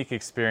unique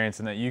experience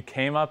in that you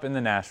came up in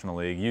the National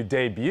League, you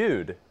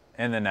debuted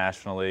in the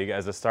National League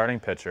as a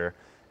starting pitcher,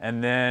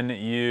 and then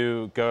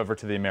you go over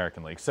to the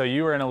American League. So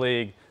you were in a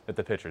league that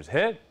the pitchers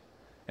hit,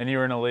 and you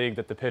were in a league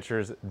that the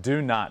pitchers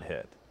do not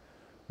hit.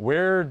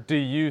 Where do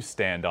you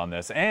stand on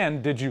this?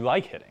 And did you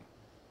like hitting?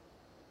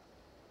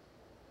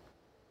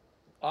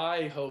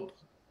 I hope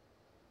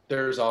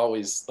there's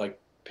always like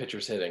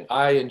pitchers hitting.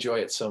 I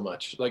enjoy it so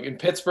much. Like in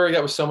Pittsburgh,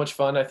 that was so much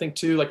fun. I think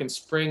too, like in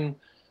spring,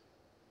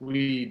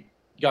 we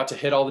got to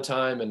hit all the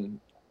time.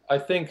 And I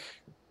think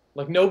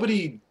like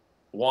nobody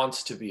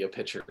wants to be a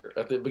pitcher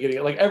at the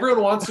beginning. Like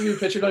everyone wants to be a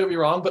pitcher, don't get me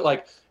wrong, but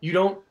like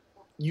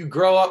you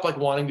grow up like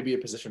wanting to be a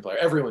position player.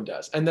 Everyone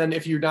does. And then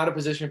if you're not a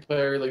position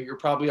player, like you're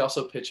probably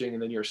also pitching,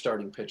 and then you're a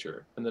starting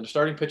pitcher. And then a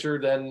starting pitcher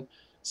then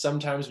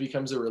sometimes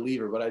becomes a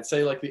reliever. But I'd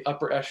say like the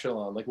upper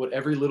echelon, like what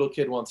every little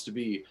kid wants to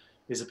be,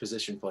 is a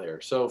position player.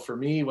 So for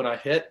me, when I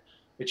hit,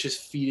 it's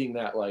just feeding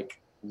that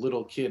like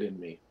little kid in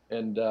me.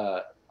 And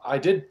I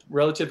did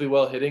relatively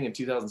well hitting in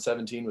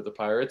 2017 with the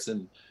Pirates.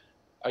 And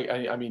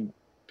I mean,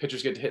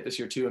 pitchers get to hit this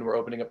year too, and we're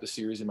opening up the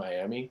series in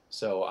Miami.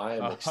 So I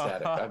am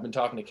ecstatic. I've been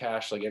talking to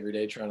Cash like every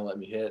day trying to let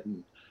me hit,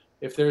 and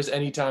if there's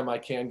any time I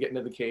can get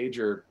into the cage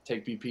or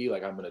take BP,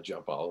 like I'm gonna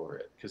jump all over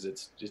it because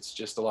it's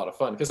just a lot of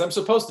fun. Because I'm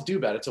supposed to do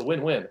bad. It's a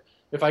win-win.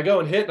 If I go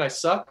and hit and I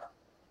suck,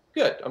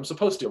 good. I'm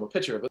supposed to. I'm a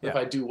pitcher. But if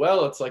I do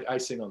well, it's like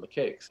icing on the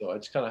cake. So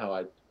it's kind of how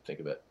I think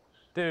of it.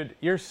 Dude,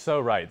 you're so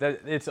right.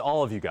 It's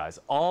all of you guys.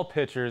 All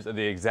pitchers are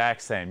the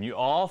exact same. You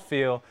all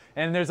feel,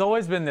 and there's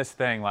always been this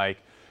thing like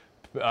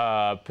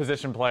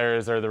position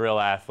players are the real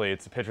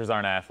athletes, pitchers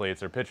aren't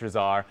athletes, or pitchers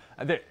are.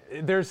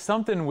 There's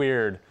something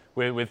weird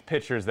with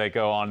pitchers that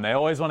go on. They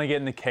always want to get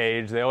in the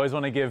cage. They always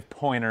want to give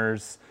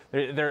pointers.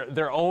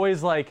 They're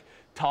always like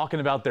talking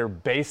about their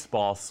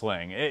baseball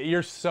swing.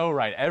 You're so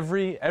right.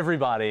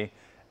 Everybody,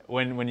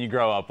 when you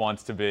grow up,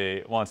 wants to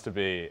be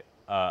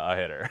a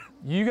hitter.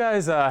 You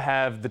guys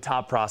have the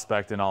top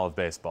prospect in all of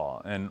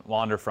baseball, in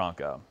Wander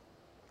Franco.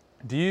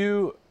 Do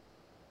you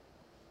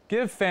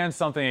give fans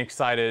something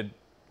excited,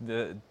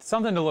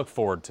 something to look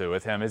forward to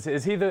with him? Is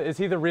he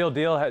the real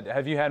deal?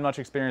 Have you had much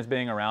experience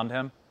being around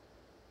him?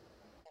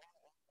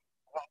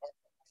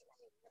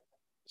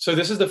 So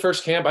this is the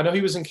first camp. I know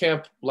he was in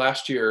camp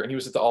last year and he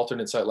was at the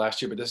alternate site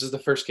last year, but this is the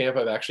first camp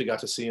I've actually got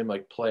to see him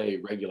like play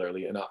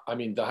regularly. And I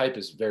mean, the hype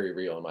is very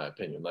real in my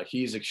opinion. Like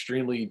he's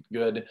extremely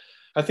good.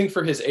 I think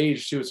for his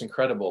age too, it's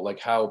incredible, like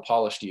how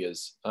polished he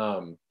is.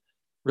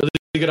 Really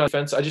good on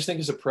defense. I just think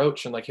his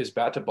approach and like his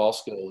bat to ball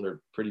skills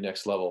are pretty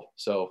next level.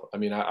 So, I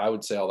mean, I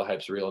would say all the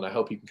hype's real and I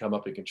hope he can come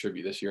up and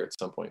contribute this year at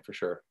some point for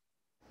sure.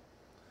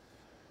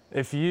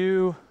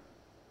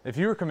 If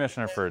you were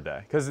commissioner for a day,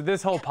 because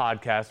this whole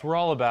podcast, we're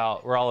all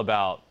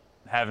about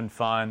having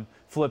fun,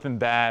 flipping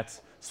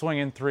bats,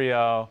 swinging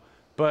 3-0.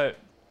 But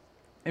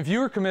if you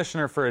were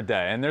commissioner for a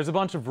day, and there's a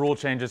bunch of rule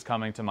changes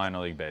coming to minor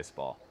league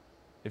baseball,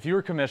 if you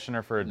were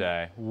commissioner for a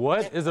day,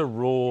 what is a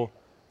rule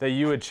that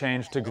you would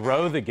change to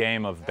grow the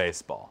game of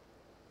baseball?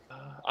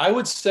 I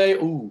would say,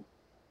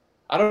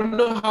 I don't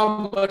know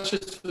how much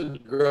it's the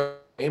grow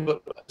the game,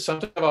 but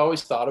something I've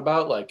always thought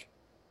about, like,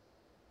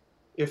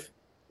 if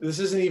this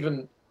isn't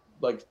even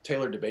like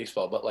tailored to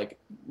baseball, but like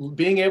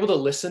being able to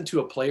listen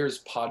to a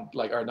player's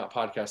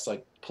podcast,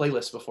 like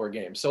playlist before a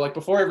game. So like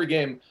before every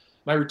game,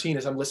 my routine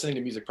is I'm listening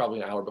to music probably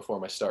an hour before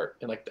my start.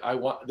 And like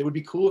it would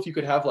be cool if you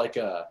could have like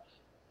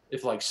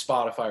if like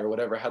Spotify or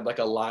whatever had like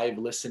a live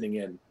listening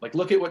in, like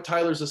look at what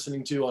Tyler's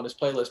listening to on his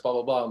playlist, blah,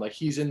 blah, blah. And like,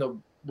 he's in the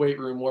weight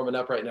room warming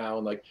up right now.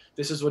 And like,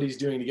 this is what he's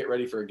doing to get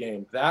ready for a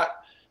game.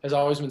 That has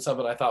always been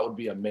something I thought would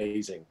be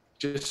amazing.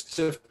 Just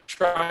to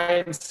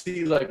try and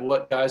see like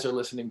what guys are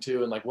listening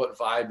to and like what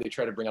vibe they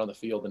try to bring out on the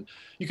field. And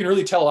you can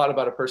really tell a lot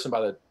about a person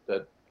by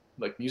the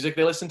like music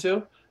they listen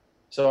to.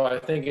 So I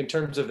think in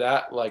terms of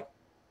that, like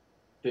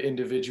the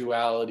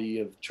individuality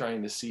of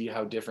trying to see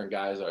how different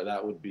guys are,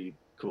 that would be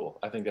cool.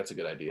 I think that's a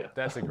good idea.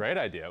 That's a great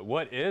idea.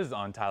 What is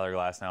on Tyler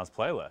Glasnow's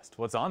playlist?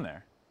 What's on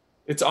there?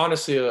 It's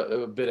honestly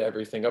a bit of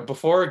everything.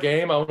 Before a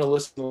game, I want to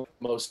listen to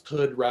the most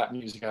hood rap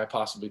music I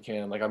possibly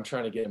can. Like I'm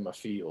trying to get in my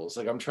feels.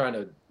 Like I'm trying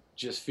to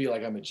just feel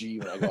like I'm a G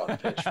when I go out and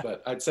pitch.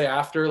 But I'd say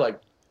after,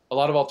 like a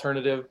lot of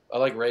alternative. I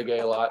like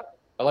reggae a lot.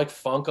 I like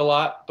funk a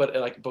lot. But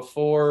like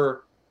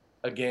before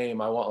a game,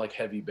 I want like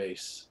heavy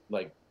bass.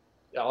 Like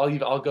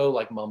I'll go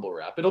like mumble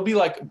rap. It'll be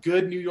like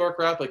good New York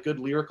rap, like good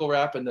lyrical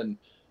rap, and then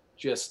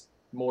just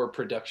more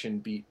production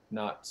beat,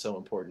 not so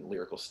important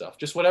lyrical stuff.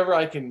 Just whatever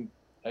I can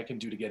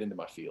do to get into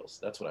my feels.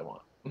 That's what I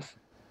want.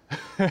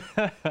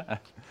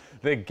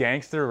 The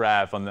gangster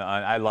rap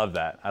I love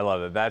that. I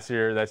love it. That's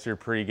your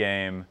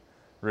pregame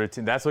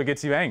routine. That's what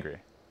gets you angry.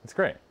 It's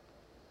great.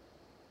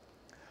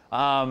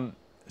 So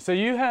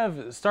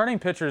starting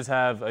pitchers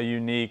have a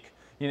unique,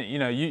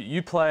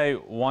 you play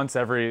once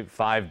every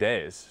 5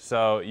 days.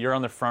 So you're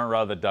on the front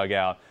row of the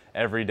dugout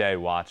every day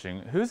watching.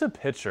 Who's a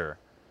pitcher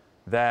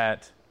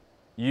that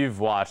you've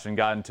watched and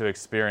gotten to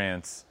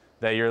experience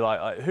that you're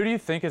like, who do you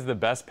think is the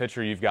best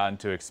pitcher you've gotten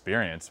to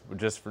experience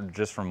just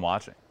from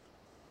watching?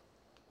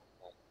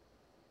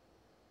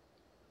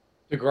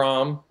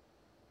 DeGrom,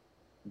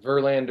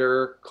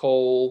 Verlander,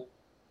 Cole,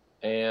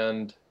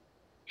 and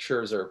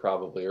Scherzer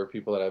probably are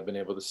people that I've been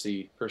able to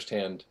see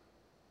firsthand.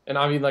 And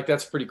I mean, like,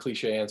 that's a pretty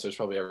cliche answer. It's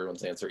probably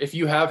everyone's answer. If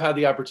you have had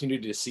the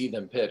opportunity to see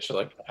them pitch,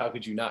 like, how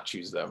could you not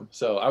choose them?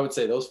 So I would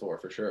say those four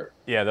for sure.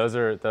 Yeah, those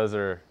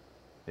are,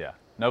 yeah.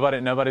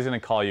 Nobody's gonna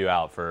call you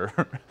out for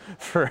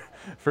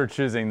for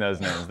choosing those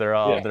names. They're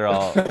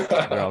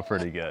all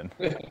pretty good.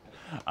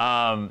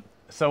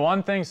 So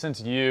one thing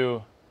since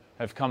you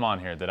have come on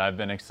here that I've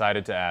been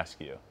excited to ask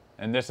you,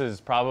 and this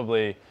is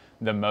probably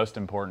the most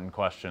important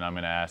question I'm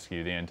going to ask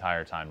you the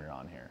entire time you're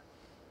on here.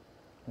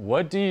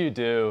 What do you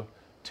do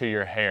to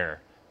your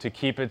hair to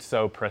keep it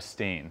so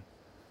pristine?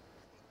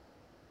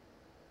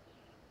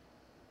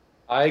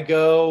 I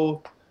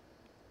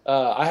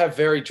have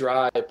very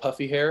dry,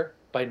 puffy hair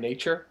by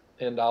nature,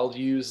 and I'll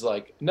use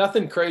like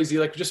nothing crazy,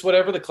 like just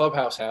whatever the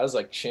clubhouse has,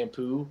 like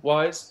shampoo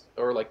wise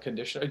or like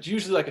conditioner. It's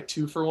usually like a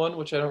 2-for-1,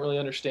 which I don't really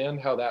understand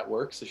how that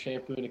works, a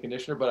shampoo and a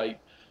conditioner, but I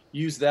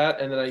use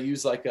that. And then I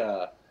use like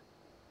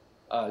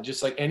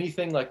just like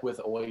anything like with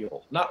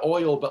oil, not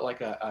oil, but like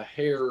a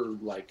hair,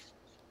 like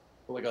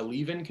a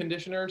leave-in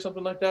conditioner or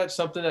something like that.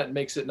 Something that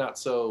makes it not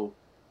so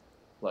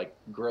like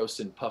gross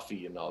and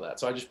puffy and all that.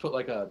 So I just put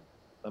like a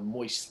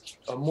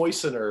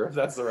moistener, if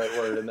that's the right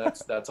word, and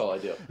that's all I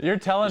do. You're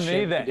telling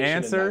me the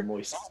answer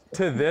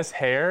to this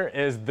hair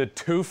is the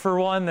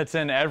 2-for-1 that's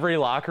in every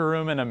locker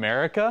room in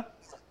America?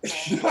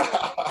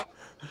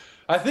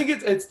 I think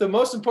it's the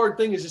most important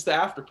thing is just the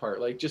after part.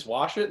 Like just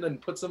wash it and then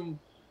put some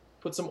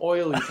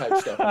oily type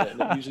stuff in it.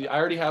 And it usually I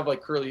already have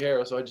like curly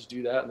hair, so I just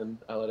do that and then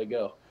I let it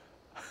go.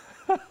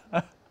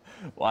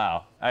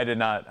 Wow, I did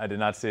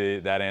not see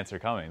that answer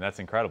coming. That's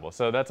incredible.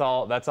 So that's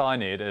all I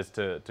need is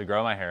to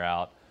grow my hair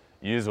out,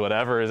 use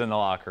whatever is in the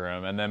locker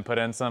room, and then put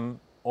in some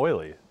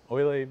oily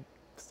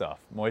stuff,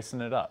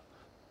 moisten it up.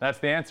 That's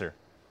the answer.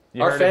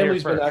 Our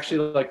family's been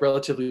actually like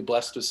relatively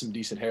blessed with some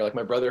decent hair. Like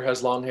my brother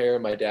has long hair,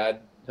 my dad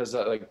has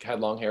like had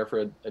long hair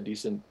for a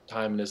decent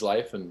time in his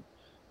life, and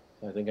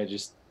I think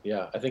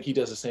I think he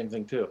does the same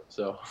thing too.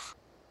 So,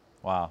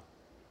 wow.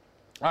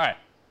 All right.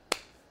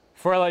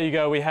 Before I let you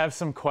go, we have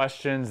some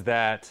questions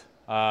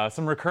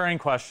some recurring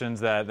questions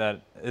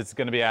that is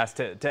going to be asked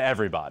to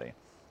everybody.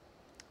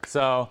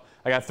 So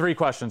I got 3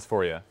 questions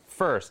for you.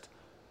 First,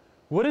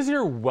 what is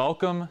your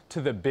welcome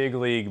to the big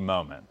league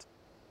moment?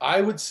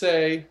 I would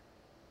say,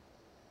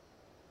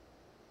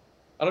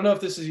 I don't know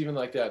if this is even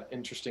like that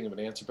interesting of an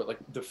answer, but like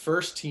the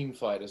first team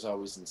flight is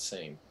always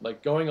insane.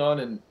 Like going on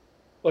and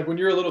like when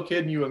you're a little kid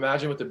and you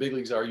imagine what the big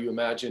leagues are, you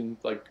imagine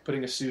like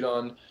putting a suit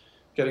on,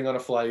 getting on a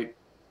flight,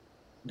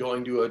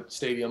 going to a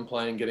stadium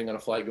playing, getting on a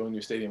flight, going to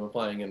a stadium and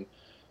playing. And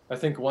I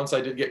think once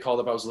I did get called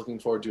up, I was looking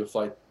forward to a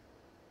flight,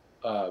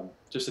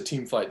 just a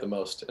team flight the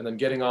most. And then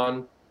getting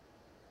on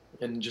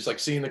and just like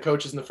seeing the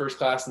coaches in the first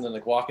class and then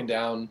like walking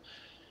down,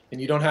 and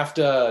you don't have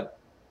to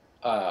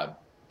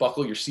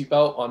buckle your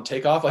seatbelt on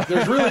takeoff. Like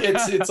there's really,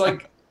 it's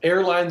like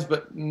airlines,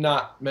 but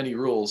not many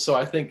rules. So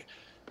I think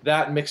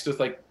that mixed with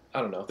like, I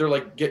don't know, they're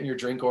like getting your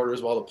drink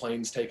orders while the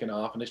plane's taking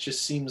off. And it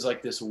just seems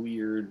like this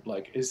weird,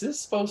 like, is this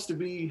supposed to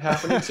be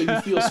happening? So you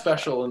feel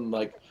special and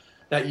like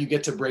that you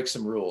get to break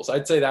some rules.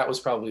 I'd say that was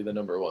probably the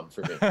number one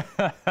for me.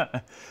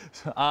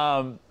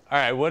 All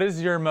right. What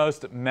is your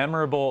most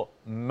memorable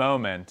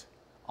moment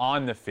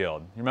on the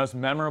field? Your most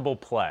memorable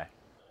play?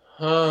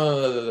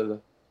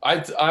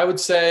 I would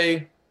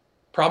say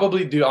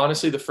probably, dude,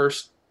 honestly, the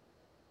first,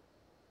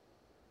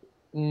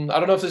 I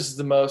don't know if this is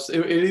the most,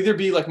 it'd either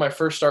be like my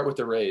first start with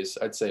the Rays,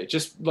 I'd say,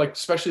 just like,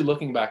 especially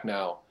looking back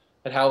now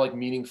at how like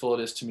meaningful it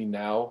is to me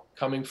now,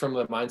 coming from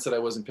the mindset I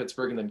was in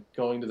Pittsburgh and then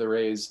going to the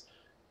Rays,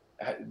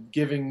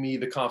 giving me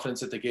the confidence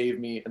that they gave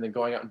me and then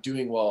going out and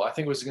doing well. I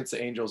think it was against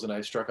the Angels and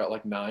I struck out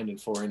like 9 in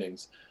 4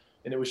 innings.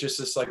 And it was just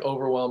this like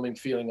overwhelming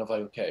feeling of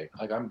like, okay,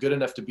 like I'm good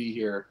enough to be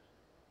here.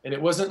 And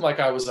it wasn't like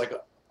I was like,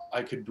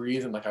 I could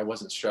breathe and like I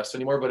wasn't stressed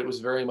anymore, but it was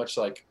very much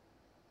like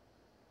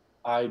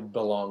I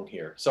belong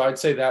here. So I'd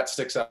say that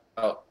sticks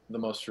out the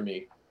most for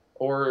me.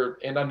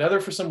 And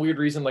another, for some weird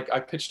reason, like I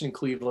pitched in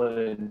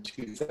Cleveland in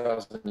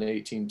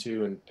 2018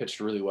 too and pitched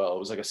really well. It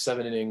was like a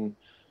 7-inning,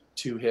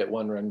 2-hit,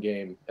 1-run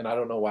game. And I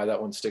don't know why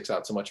that one sticks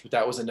out so much, but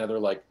that was another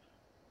like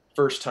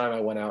first time I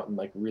went out and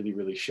like really,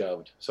 really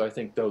shoved. So I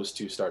think those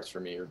 2 starts for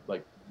me are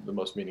like the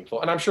most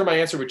meaningful. And I'm sure my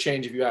answer would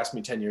change if you asked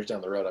me 10 years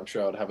down the road. I'm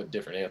sure I would have a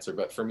different answer,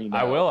 but for me now,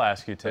 I will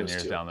ask you 10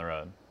 years down the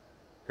road.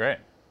 Great.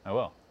 I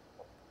will.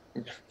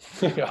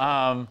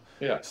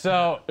 Yeah.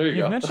 So you've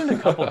go. Mentioned a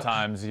couple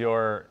times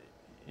your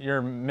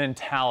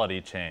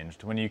mentality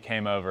changed when you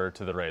came over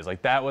to the Rays.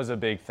 Like that was a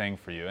big thing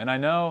for you. And I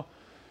know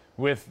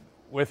with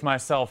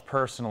myself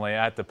personally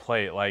at the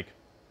plate, like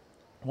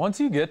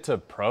once you get to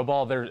pro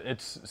ball,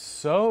 it's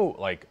so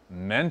like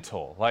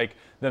mental. Like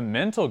the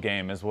mental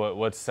game is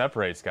what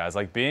separates guys.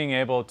 Like being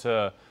able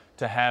to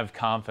have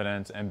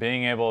confidence and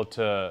being able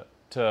to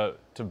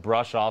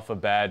brush off a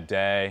bad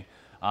day.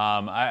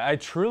 I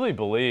truly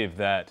believe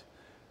that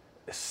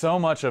so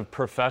much of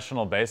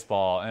professional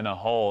baseball in a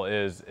whole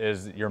is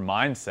your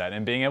mindset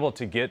and being able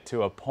to get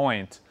to a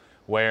point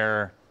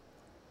where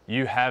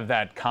you have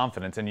that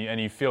confidence and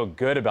you feel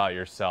good about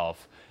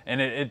yourself.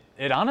 And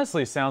it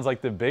honestly sounds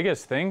like the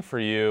biggest thing for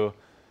you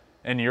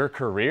in your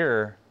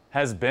career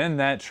has been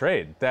that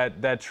trade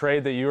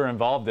that you were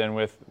involved in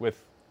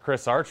with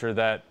Chris Archer,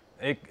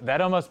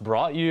 that almost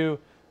brought you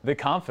the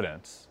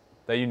confidence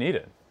that you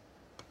needed.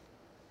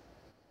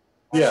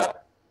 Yeah,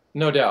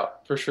 no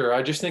doubt, for sure.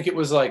 I just think it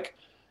was like,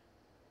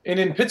 and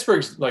in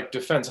Pittsburgh's like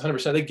defense,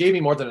 100%, they gave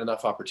me more than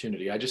enough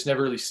opportunity. I just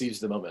never really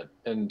seized the moment.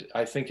 And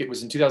I think it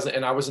was in 2000,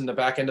 and I was in the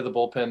back end of the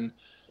bullpen.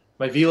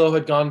 My velo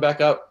had gone back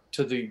up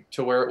to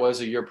where it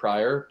was a year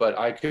prior, but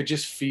I could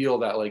just feel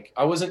that like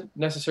I wasn't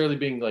necessarily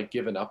being like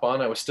given up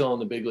on. I was still in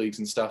the big leagues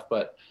and stuff,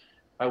 but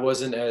I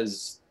wasn't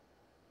as,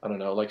 I don't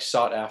know, like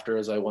sought after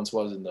as I once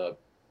was in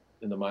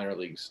the minor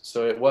leagues.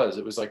 So it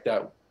was like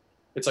that.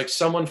 It's like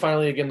someone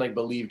finally again like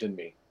believed in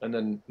me, and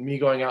then me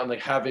going out and like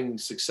having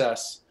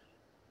success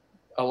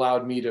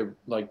allowed me to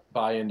like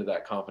buy into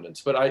that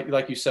confidence. But I,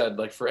 like you said,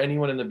 like for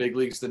anyone in the big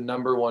leagues, the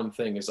number one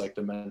thing is like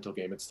the mental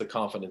game. It's the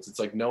confidence. It's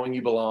like knowing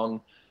you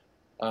belong.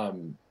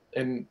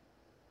 And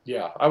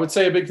yeah, I would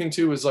say a big thing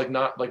too is like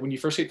not like when you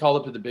first get called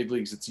up to the big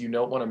leagues, it's you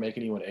don't want to make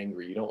anyone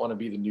angry. You don't want to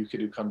be the new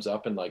kid who comes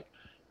up and like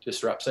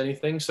disrupts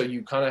anything. So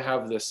you kind of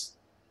have this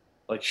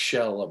like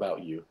shell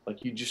about you. Like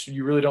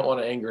you really don't want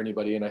to anger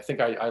anybody. And I think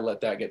I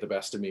let that get the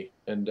best of me.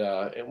 And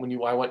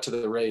when I went to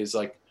the Rays,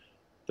 like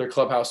their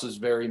clubhouse was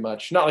very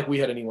much, not like we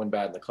had anyone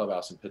bad in the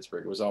clubhouse in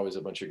Pittsburgh. It was always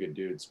a bunch of good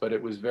dudes, but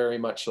it was very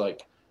much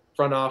like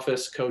front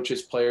office,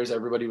 coaches, players,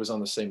 everybody was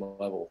on the same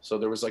level. So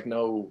there was like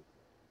no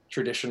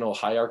traditional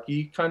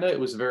hierarchy kind of. It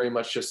was very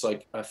much just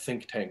like a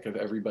think tank of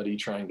everybody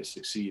trying to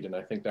succeed. And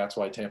I think that's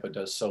why Tampa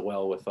does so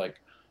well with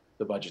like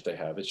the budget they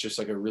have. It's just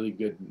like a really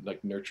good,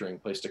 like nurturing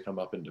place to come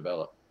up and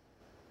develop.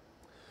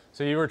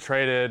 So you were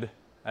traded,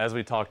 as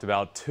we talked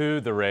about, to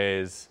the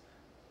Rays,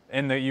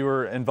 and that you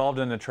were involved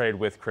in the trade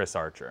with Chris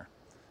Archer.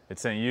 It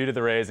sent you to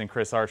the Rays and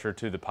Chris Archer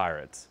to the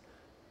Pirates.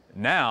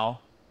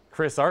 Now,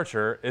 Chris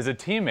Archer is a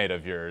teammate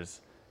of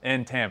yours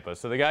in Tampa.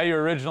 So the guy you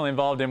were originally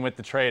involved in with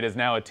the trade is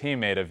now a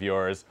teammate of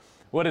yours.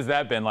 What has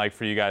that been like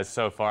for you guys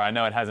so far? I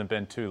know it hasn't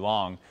been too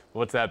long, but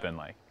what's that been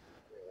like?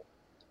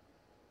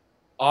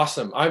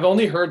 Awesome. I've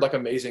only heard like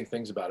amazing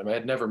things about him. I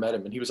had never met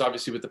him, and he was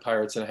obviously with the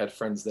Pirates, and I had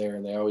friends there,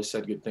 and they always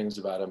said good things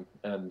about him.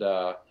 And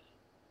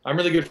I'm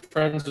really good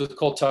friends with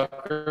Cole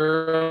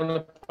Tucker on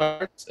the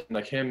Pirates, and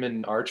like him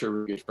and Archer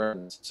were good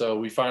friends. So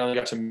we finally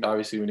got to meet,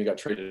 obviously, when he got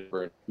traded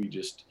over.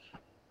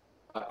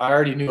 I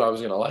already knew I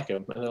was gonna like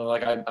him, and then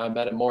like I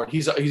met him more.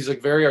 He's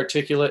like very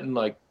articulate and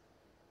like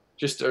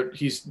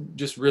he's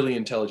just really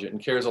intelligent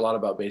and cares a lot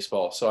about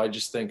baseball. So I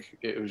just think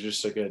it was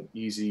just like an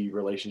easy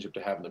relationship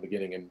to have in the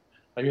beginning. And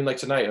I mean, like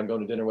tonight, I'm going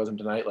to dinner with him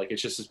tonight. Like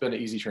it's been an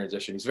easy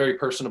transition. He's very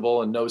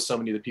personable and knows so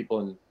many of the people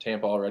in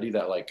Tampa already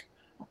that like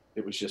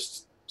it was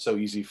just so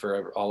easy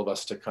for all of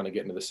us to kind of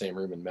get into the same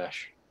room and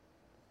mesh.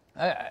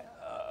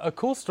 A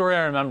cool story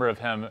I remember of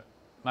him,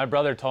 my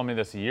brother told me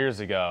this years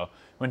ago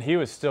when he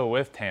was still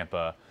with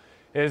Tampa,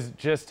 is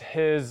just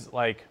his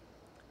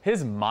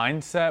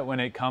mindset when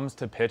it comes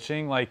to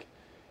pitching. Like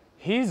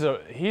he's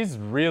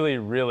really,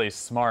 really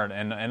smart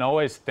and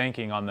always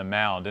thinking on the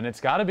mound. And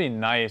it's got to be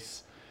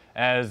nice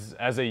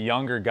as a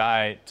younger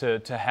guy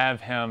to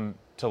have him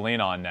to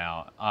lean on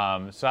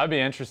now. So I'd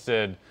be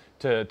interested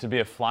to be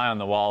a fly on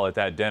the wall at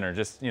that dinner,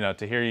 just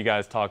to hear you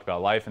guys talk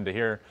about life and to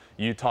hear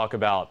you talk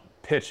about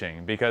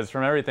pitching, because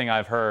from everything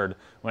I've heard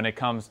when it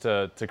comes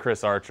to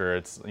Chris Archer,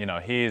 it's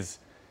he's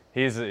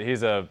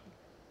a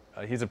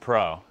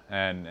pro,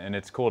 and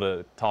it's cool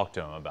to talk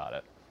to him about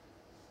it.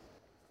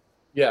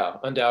 Yeah,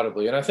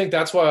 undoubtedly. And I think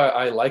that's why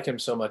I like him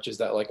so much, is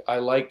that like I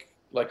like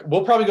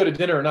we'll probably go to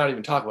dinner and not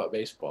even talk about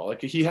baseball.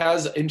 Like he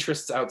has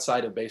interests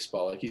outside of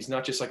baseball. Like he's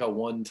not just like a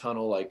one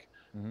tunnel like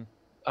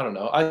I don't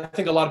know. I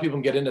think a lot of people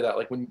can get into that.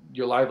 Like when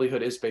your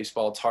livelihood is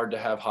baseball, it's hard to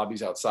have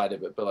hobbies outside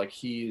of it. But like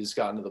he's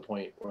gotten to the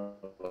point where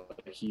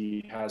like,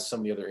 he has so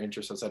many other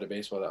interests outside of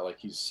baseball that like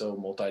he's so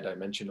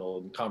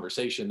multidimensional in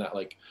conversation that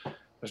like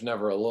there's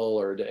never a lull,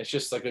 or it's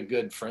just like a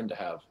good friend to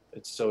have.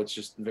 It's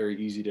just very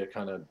easy to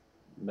kind of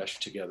mesh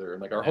together.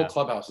 And like our whole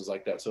clubhouse is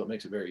like that, so it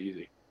makes it very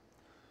easy.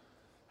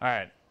 All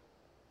right.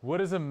 What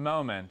is a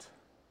moment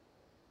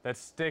that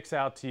sticks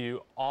out to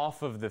you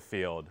off of the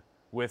field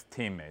with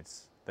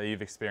teammates that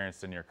you've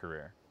experienced in your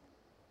career?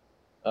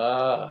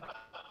 I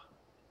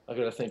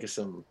gotta think of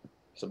some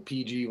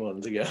PG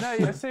ones again. No,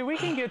 yeah, see, we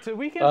can push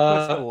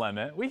the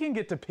limit. We can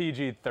get to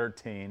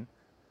PG-13.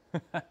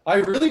 I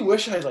really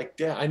wish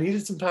I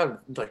needed some time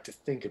like to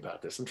think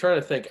about this. I'm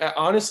trying to think.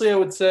 Honestly, I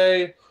would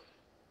say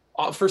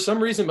for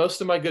some reason,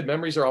 most of my good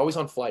memories are always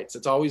on flights.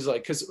 It's always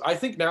like, because I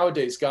think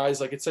nowadays, guys,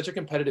 like it's such a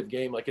competitive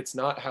game. Like it's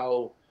not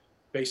how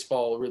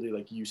baseball really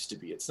like used to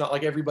be. It's not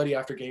like everybody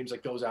after games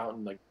like goes out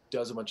and like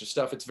does a bunch of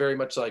stuff. It's very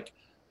much like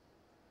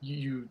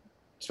you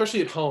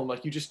especially at home,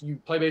 like you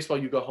play baseball,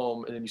 you go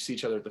home and then you see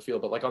each other at the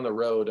field. But like on the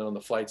road and on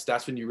the flights,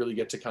 that's when you really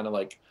get to kind of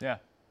like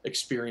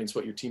experience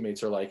what your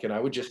teammates are like. And I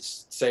would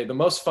just say the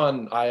most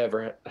fun I've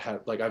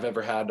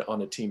ever had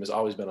on a team has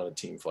always been on a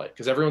team flight,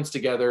 because everyone's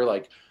together.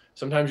 Like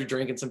sometimes you're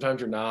drinking,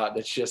 sometimes you're not.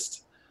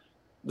 It's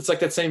like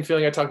that same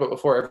feeling I talked about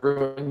before.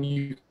 Everyone,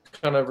 you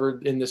kind of are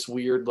in this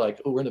weird, like,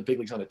 oh, we're in the big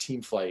leagues on a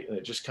team flight. And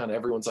it just kind of,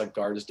 everyone's like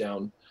guard is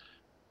down,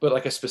 but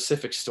like a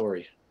specific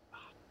story.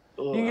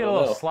 You can get a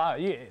little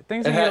sloppy.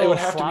 Things can get a little it would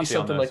have to be sloppy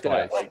something on those like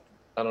that. flights. Like,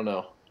 I don't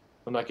know.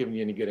 I'm not giving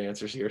you any good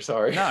answers here.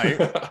 Sorry.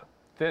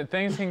 No,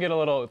 things can get a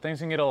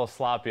little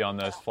sloppy on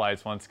those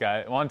flights once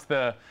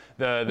the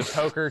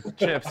poker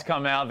chips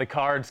come out, the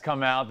cards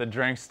come out, the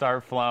drinks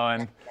start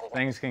flowing.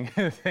 Things can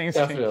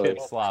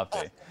get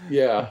sloppy.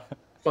 Yeah,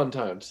 fun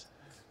times.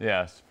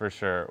 Yes, for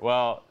sure.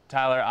 Well,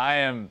 Tyler, I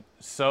am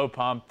so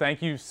pumped.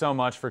 Thank you so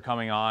much for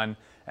coming on,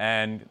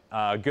 and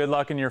good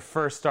luck in your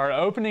first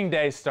opening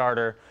day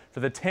starter for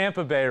the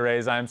Tampa Bay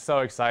Rays. I'm so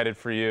excited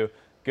for you.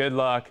 Good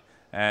luck.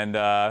 And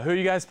who are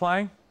you guys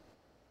playing?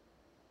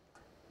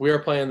 We are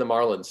playing the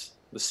Marlins,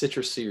 the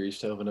Citrus Series,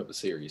 to open up the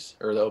series,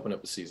 or to open up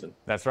the season.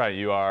 That's right.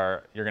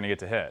 You're going to get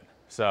to hit.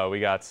 So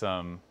we got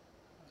some.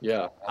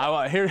 Yeah.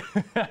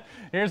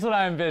 Here's what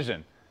I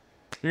envision.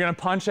 You're going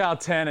to punch out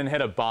 10 and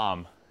hit a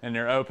bomb in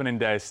your opening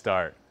day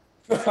start.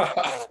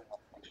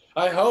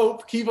 I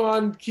hope. Keep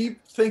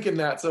thinking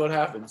that so it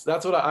happens.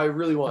 That's what I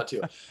really want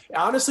to.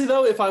 Honestly,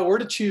 though, if I were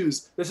to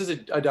choose, this is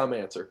a dumb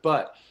answer,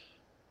 but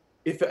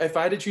if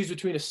I had to choose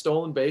between a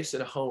stolen base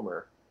and a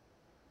homer,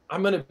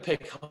 I'm gonna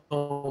pick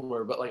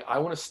homer. But like, I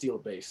want to steal a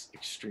base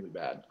extremely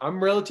bad.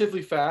 I'm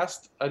relatively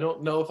fast. I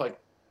don't know if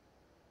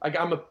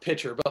I'm a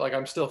pitcher, but like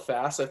I'm still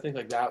fast. I think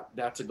like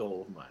that's a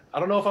goal of mine. I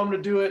don't know if I'm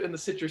gonna do it in the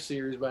Citrus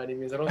series by any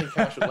means. I don't think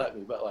Cash would let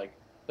me, but like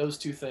those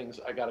two things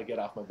I got to get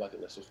off my bucket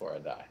list before I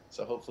die.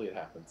 So hopefully it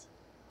happens.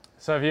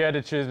 So if you had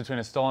to choose between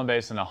a stolen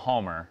base and a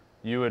homer,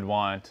 you would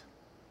want.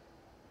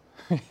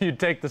 You'd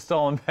take the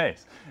stolen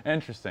base.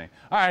 Interesting.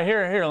 All right,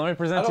 here. Let me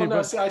present to you. I don't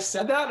know. See, I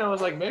said that and I was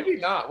like, maybe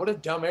not. What a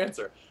dumb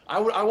answer. I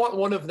want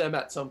one of them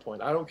at some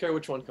point. I don't care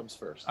which one comes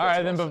first. All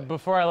right, then.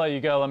 Before I let you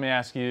go, let me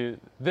ask you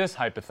this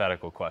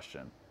hypothetical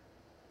question.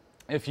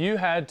 If you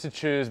had to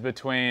choose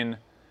between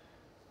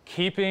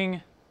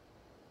keeping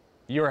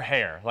your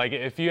hair, like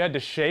if you had to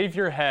shave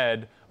your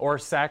head or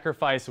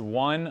sacrifice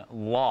one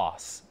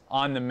loss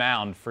on the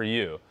mound for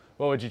you,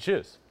 what would you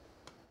choose?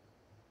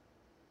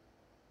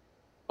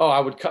 Oh, I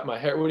would cut my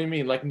hair. What do you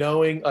mean? Like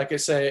knowing, like I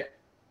say,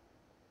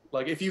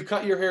 like if you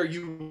cut your hair,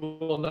 you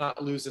will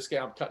not lose this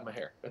game. I'm cutting my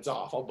hair. It's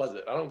off. I'll buzz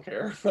it. I don't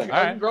care. Like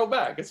I can grow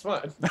back. It's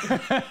fine.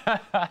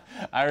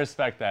 I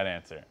respect that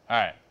answer.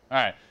 All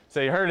right.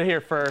 So you heard it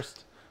here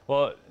first.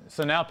 Well,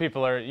 so now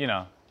people are,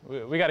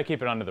 we got to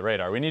keep it under the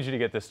radar. We need you to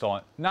get this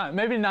stolen.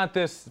 Maybe not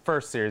this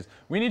first series.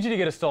 We need you to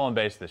get a stolen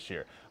base this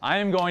year. I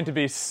am going to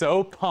be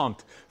so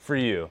pumped for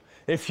you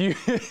if you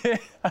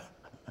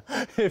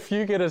if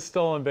you get a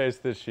stolen base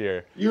this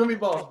year. You and me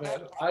both,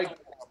 man.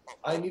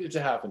 I need it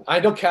to happen. I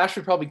know Cash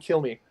would probably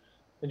kill me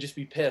and just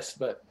be pissed,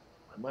 but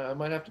I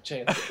might have to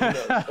chance it. Who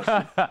knows?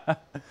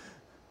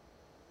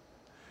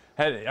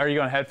 Are you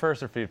going head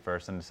first or feet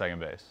first into second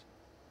base?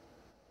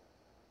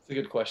 It's a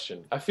good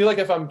question. I feel like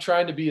if I'm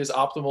trying to be as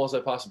optimal as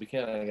I possibly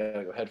can, I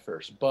gotta go head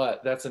first.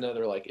 But that's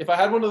another, like, if I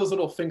had one of those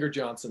little finger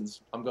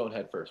Johnsons, I'm going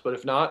head first. But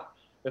if not,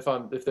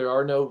 if there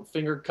are no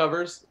finger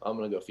covers, I'm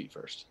gonna go feet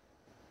first.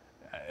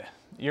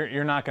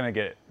 You're not gonna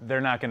get.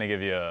 They're not gonna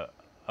give you a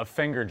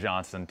finger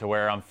Johnson to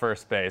wear on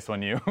first base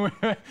when you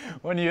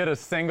when you hit a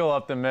single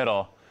up the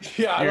middle.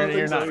 Yeah, I don't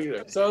think so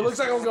either. So it looks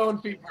like I'm going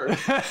feet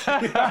first.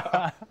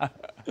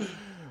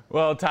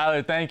 Well,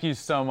 Tyler, thank you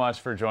so much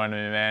for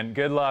joining me, man.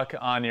 Good luck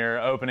on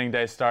your opening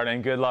day start,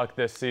 and good luck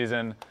this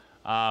season.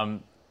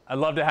 I'd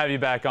love to have you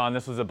back on.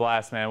 This was a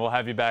blast, man. We'll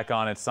have you back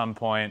on at some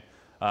point.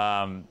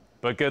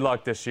 But good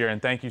luck this year, and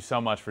thank you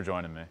so much for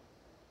joining me.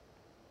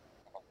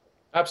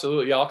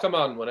 Absolutely. Yeah, I'll come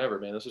on whenever,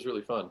 man. This was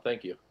really fun.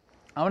 Thank you.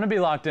 I'm going to be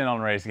locked in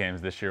on Rays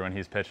games this year when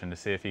he's pitching to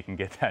see if he can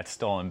get that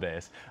stolen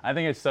base. I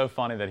think it's so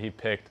funny that he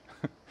picked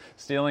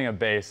stealing a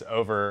base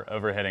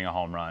over hitting a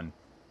home run.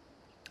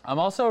 I'm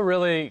also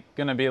really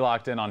going to be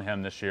locked in on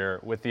him this year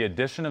with the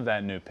addition of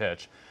that new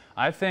pitch.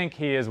 I think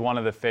he is one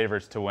of the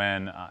favorites to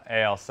win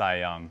AL Cy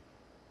Young.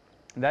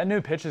 That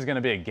new pitch is going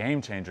to be a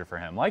game changer for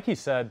him. Like he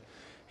said,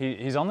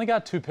 he's only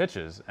got 2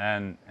 pitches,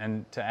 and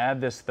to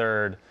add this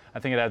third, I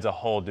think it adds a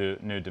whole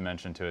new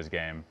dimension to his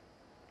game.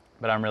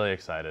 But I'm really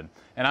excited.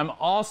 And I'm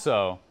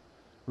also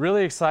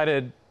really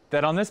excited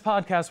that on this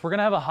podcast, we're going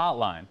to have a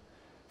hotline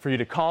for you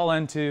to call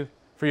into,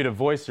 for you to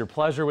voice your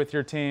pleasure with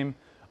your team.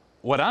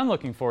 What I'm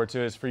looking forward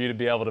to is for you to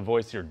be able to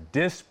voice your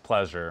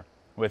displeasure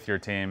with your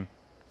team.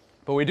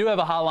 But we do have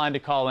a hotline to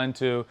call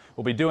into.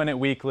 We'll be doing it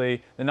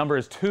weekly. The number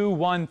is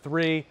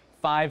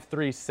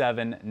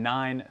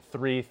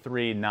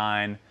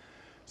 213-537-9339.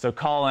 So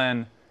call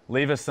in,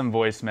 leave us some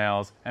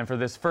voicemails. And for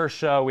this first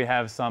show, we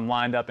have some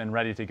lined up and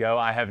ready to go.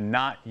 I have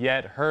not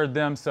yet heard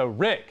them. So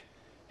Rick,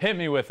 hit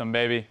me with them,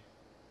 baby.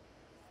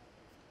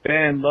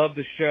 Ben, love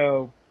the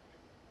show.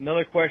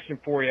 Another question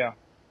for you.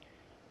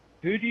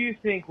 Who do you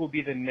think will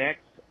be the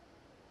next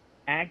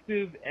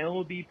active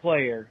MLB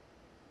player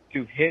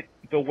to hit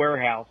the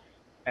warehouse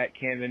at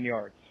Camden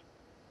Yards?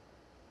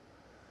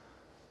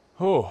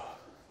 Oh,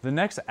 the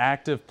next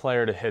active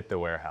player to hit the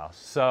warehouse.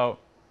 So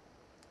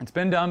it's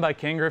been done by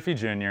King Griffey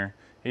Jr.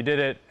 He did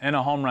it in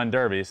a home run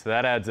derby, so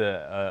that adds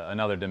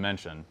another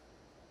dimension.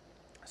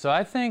 So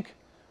I think,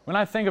 when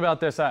I think about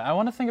this, I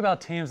want to think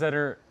about teams that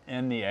are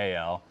in the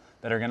AL,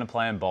 that are going to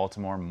play in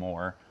Baltimore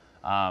more.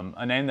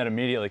 A name that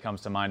immediately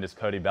comes to mind is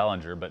Cody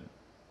Bellinger, but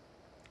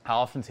how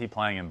often is he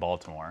playing in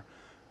Baltimore?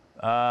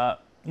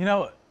 Yordan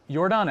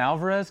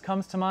Alvarez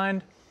comes to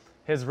mind.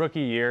 His rookie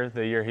year,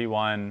 the year he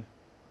won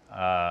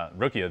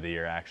Rookie of the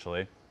Year,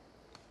 actually.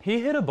 He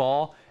hit a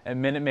ball at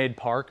Minute Maid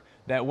Park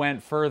that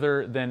went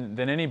further than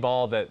any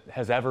ball that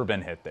has ever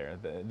been hit there.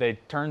 They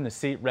turned the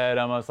seat red,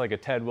 almost like a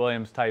Ted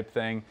Williams type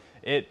thing.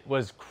 It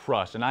was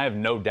crushed, and I have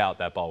no doubt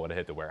that ball would have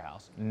hit the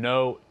warehouse.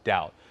 No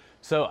doubt.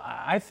 So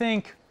I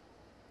think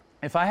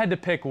if I had to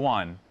pick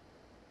one,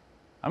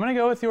 I'm going to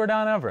go with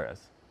Yordan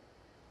Alvarez.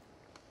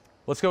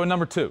 Let's go with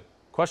number 2.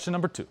 Question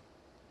number 2.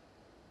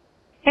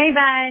 Hey,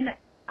 Ben.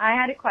 I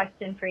had a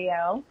question for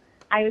you.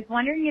 I was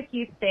wondering if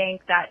you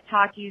think that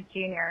Tatis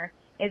Jr.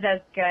 is as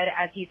good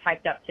as he's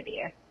hyped up to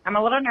be. I'm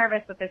a little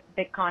nervous with this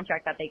big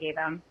contract that they gave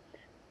him.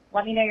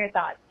 Let me know your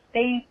thoughts.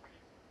 Thanks.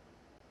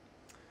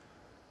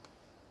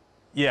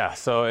 Yeah,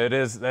 so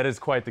that is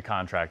quite the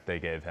contract they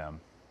gave him.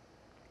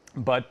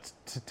 But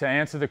to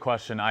answer the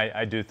question,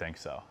 I do think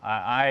so.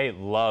 I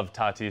love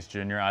Tatis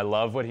Jr. I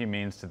love what he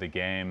means to the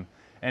game.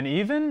 And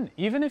even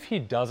if he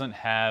doesn't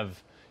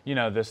have,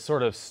 this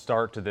sort of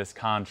start to this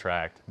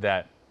contract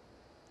that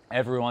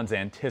everyone's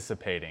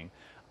anticipating,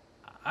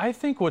 I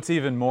think what's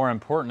even more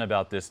important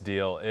about this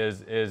deal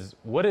is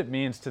what it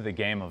means to the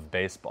game of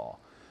baseball.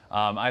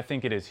 I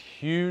think it is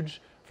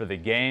huge for the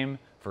game,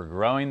 for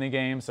growing the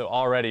game. So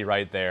already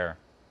right there,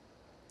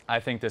 I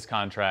think this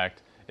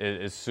contract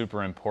is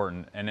super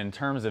important. And in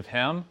terms of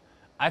him,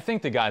 I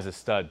think the guy's a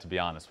stud, to be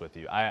honest with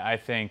you. I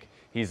think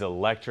he's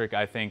electric.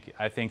 I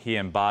think he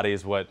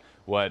embodies what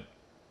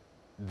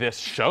this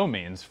show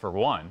means, for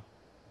one.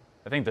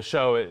 I think the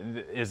show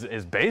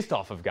is based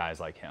off of guys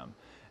like him.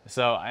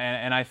 So,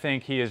 and I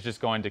think he is just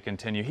going to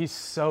continue. He's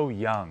so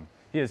young.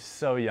 He is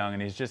so young,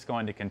 and he's just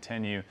going to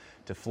continue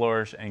to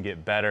flourish and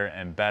get better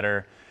and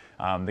better.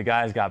 The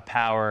guy's got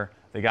power.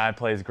 The guy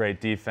plays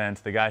great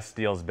defense. The guy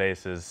steals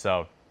bases.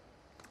 So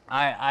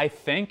I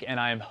think, and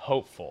I'm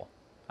hopeful,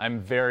 I'm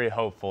very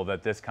hopeful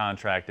that this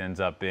contract ends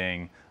up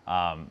being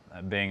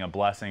a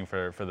blessing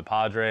for the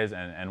Padres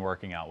and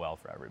working out well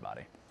for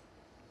everybody.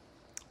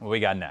 What we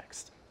got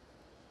next?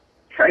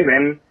 Hi,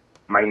 Ben.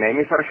 My name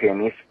is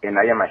Argenis, and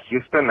I am a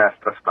Houston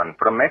Astros fan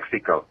from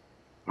Mexico.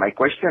 My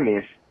question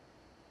is,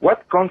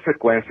 what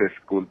consequences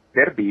could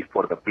there be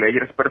for the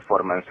players'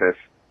 performances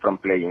from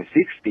playing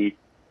 60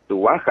 to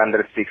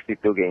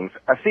 162 games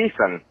a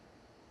season?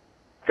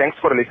 Thanks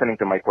for listening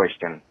to my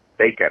question.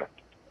 Take care.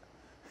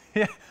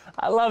 Yeah,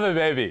 I love it,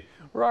 baby.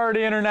 We're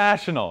already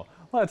international.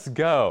 Let's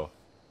go.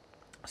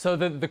 So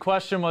the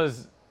question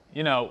was,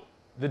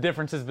 the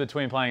differences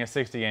between playing a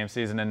 60-game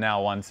season and now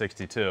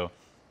 162.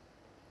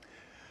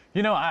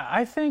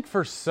 I think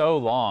for so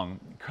long,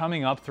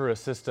 coming up through a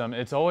system,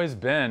 it's always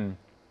been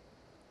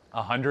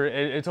 100.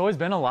 It's always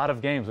been a lot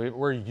of games.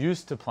 We're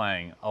used to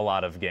playing a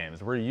lot of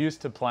games. We're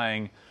used to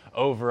playing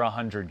over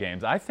 100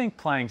 games. I think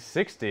playing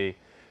 60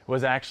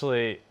 was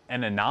actually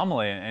an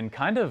anomaly and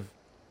kind of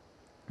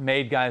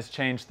made guys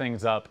change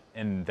things up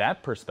in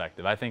that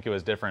perspective. I think it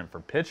was different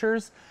for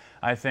pitchers.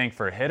 I think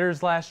for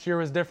hitters last year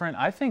was different.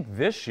 I think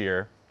this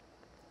year,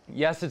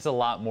 yes, it's a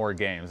lot more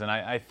games. And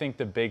I think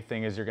the big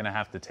thing is you're going to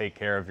have to take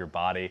care of your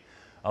body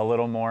a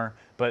little more.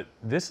 But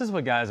this is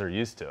what guys are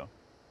used to.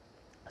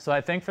 So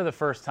I think for the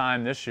first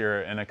time this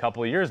year in a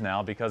couple of years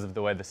now, because of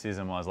the way the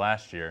season was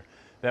last year,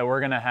 that we're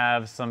going to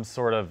have some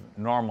sort of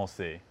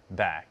normalcy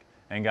back.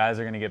 And guys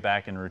are going to get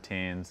back in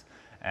routines.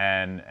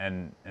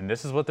 And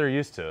this is what they're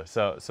used to.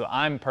 So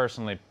I'm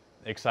personally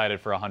excited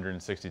for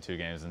 162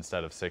 games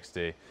instead of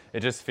 60. It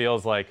just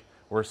feels like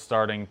we're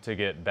starting to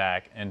get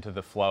back into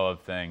the flow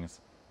of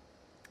things.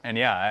 And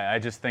yeah, I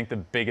just think the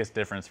biggest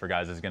difference for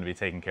guys is going to be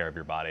taking care of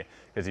your body,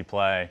 because you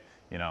play,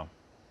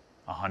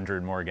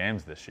 100 more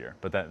games this year.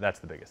 But that's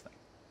the biggest thing.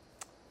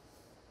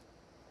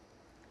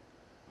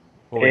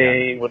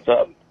 Hey, what's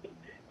up?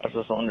 I was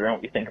just wondering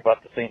what you think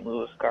about the St.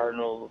 Louis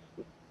Cardinals.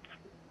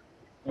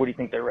 What do you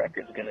think their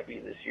record's going to be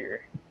this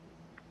year?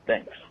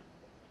 Thanks.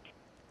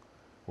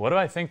 What do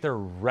I think their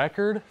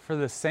record for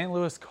the St.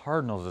 Louis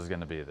Cardinals is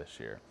going to be this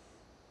year?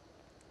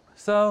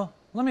 So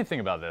let me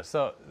think about this.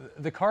 So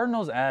the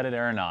Cardinals added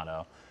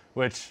Arenado,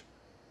 which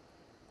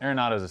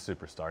Arenado's a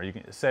superstar. You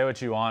can say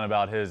what you want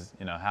about his,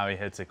 how he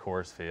hits at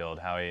Coors Field,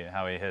 how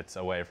he hits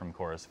away from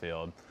Coors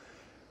Field.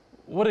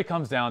 What it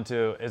comes down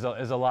to is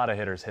a lot of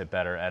hitters hit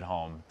better at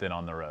home than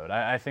on the road.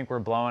 I think we're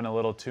blowing a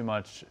little too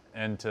much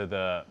into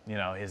the,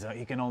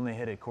 he can only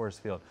hit at Coors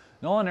Field.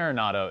 Nolan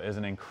Arenado is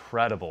an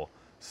incredible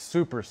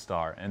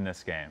superstar in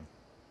this game.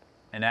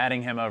 And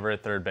adding him over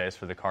at third base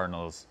for the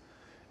Cardinals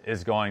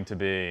is going to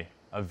be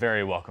a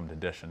very welcomed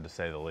addition, to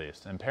say the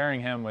least. And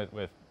pairing him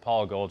with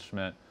Paul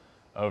Goldschmidt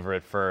over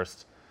at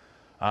first,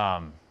 who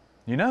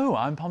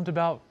I'm pumped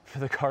about for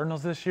the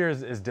Cardinals this year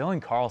is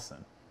Dylan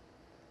Carlson.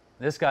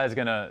 This guy's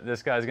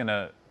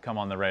gonna come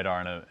on the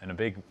radar in a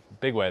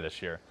big way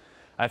this year.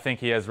 I think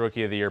he has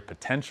Rookie of the Year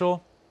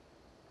potential.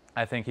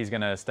 I think he's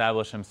going to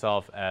establish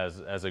himself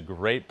as a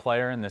great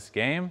player in this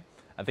game.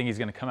 I think he's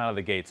going to come out of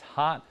the gates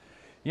hot.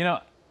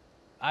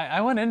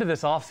 I went into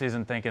this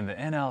offseason thinking the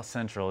NL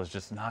Central is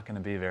just not going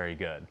to be very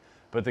good.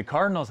 But the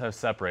Cardinals have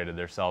separated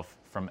themselves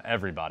from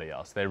everybody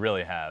else. They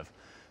really have.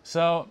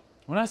 So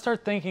when I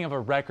start thinking of a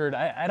record,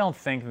 I don't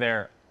think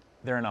they're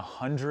an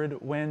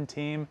 100-win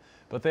team,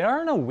 but they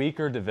are in a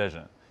weaker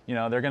division.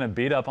 They're going to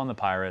beat up on the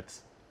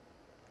Pirates.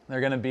 They're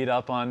going to beat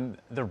up on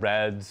the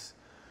Reds.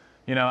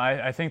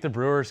 I think the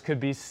Brewers could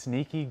be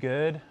sneaky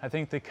good. I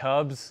think the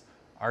Cubs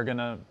are going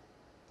to,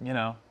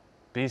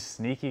 be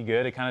sneaky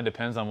good. It kind of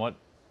depends on what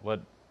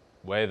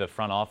way the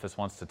front office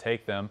wants to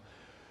take them.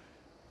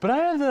 But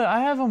I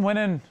have them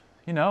winning,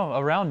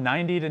 around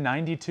 90 to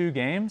 92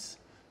 games.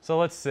 So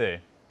let's see.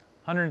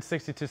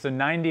 162, so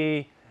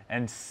 90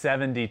 and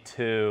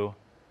 72.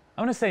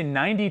 I'm going to say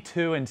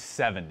 92 and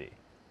 70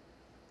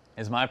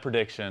 is my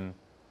prediction,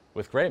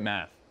 with great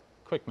math.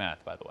 Quick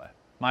math, by the way.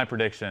 My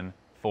prediction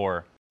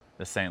for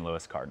the St.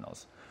 Louis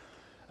Cardinals.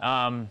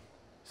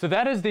 So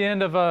that is the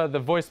end of the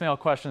voicemail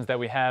questions that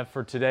we have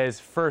for today's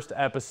first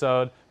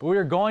episode. But we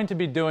are going to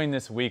be doing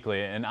this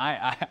weekly, and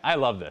I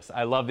love this.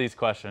 I love these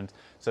questions.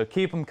 So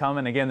keep them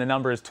coming. Again, the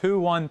number is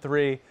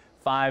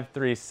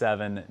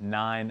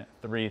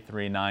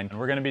 213-537-9339. And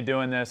we're going to be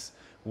doing this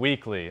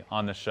weekly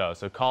on the show.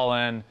 So call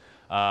in.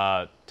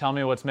 Tell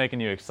me what's making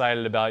you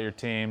excited about your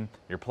team,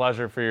 your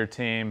pleasure for your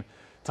team.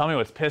 Tell me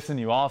what's pissing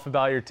you off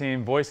about your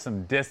team. Voice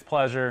some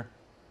displeasure.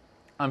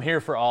 I'm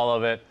here for all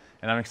of it.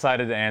 And I'm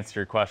excited to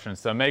answer your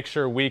questions. So make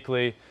sure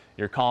weekly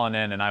you're calling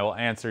in and I will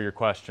answer your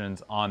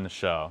questions on the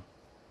show.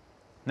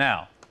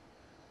 Now,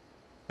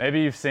 maybe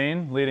you've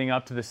seen leading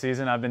up to the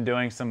season, I've been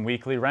doing some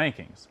weekly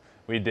rankings.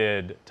 We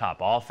did top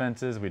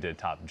offenses, we did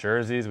top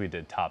jerseys, we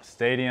did top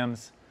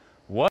stadiums.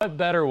 What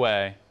better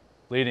way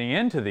leading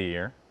into the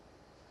year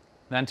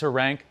than to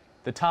rank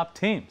the top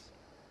teams?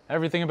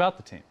 Everything about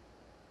the team.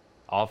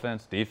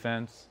 Offense,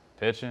 defense,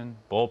 pitching,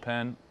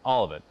 bullpen,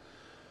 all of it.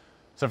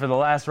 So for the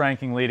last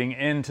ranking leading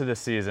into the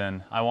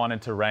season, I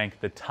wanted to rank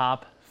the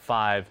top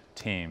 5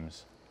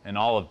 teams in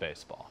all of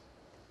baseball.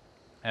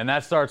 And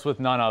that starts with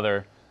none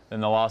other than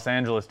the Los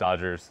Angeles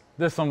Dodgers.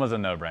 This one was a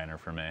no-brainer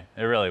for me.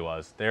 It really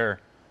was. They're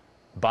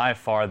by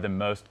far the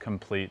most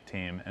complete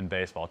team in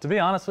baseball. To be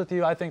honest with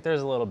you, I think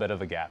there's a little bit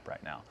of a gap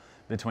right now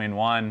between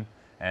one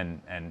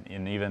and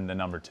even the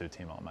number 2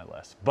 team on my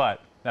list. But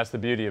that's the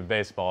beauty of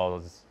baseball.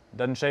 It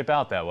doesn't shape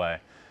out that way.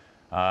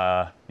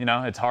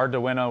 It's hard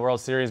to win a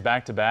World Series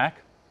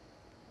back-to-back.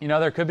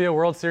 There could be a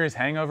World Series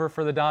hangover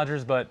for the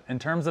Dodgers, but in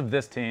terms of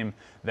this team,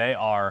 they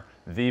are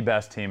the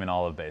best team in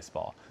all of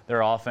baseball.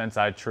 Their offense,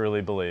 I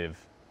truly believe,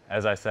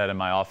 as I said in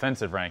my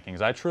offensive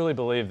rankings, I truly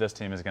believe this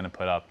team is going to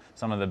put up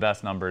some of the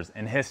best numbers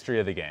in history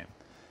of the game.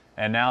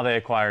 And now they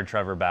acquired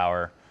Trevor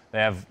Bauer. They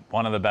have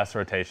one of the best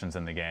rotations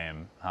in the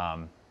game.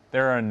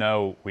 There are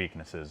no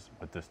weaknesses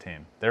with this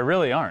team. There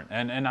really aren't.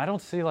 And I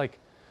don't see a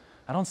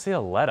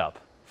let-up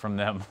from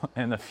them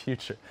in the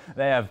future.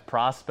 They have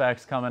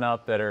prospects coming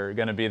up that are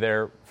going to be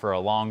there for a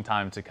long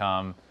time to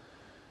come.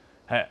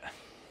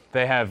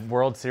 They have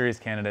World Series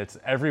candidates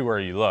everywhere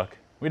you look.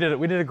 We did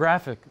a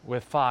graphic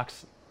with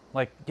Fox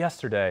like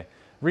yesterday,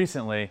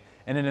 recently,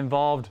 and it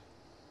involved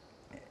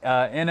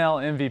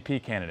NL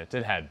MVP candidates.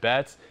 It had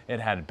Betts, it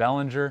had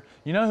Bellinger.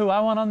 You know who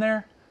I want on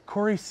there?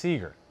 Corey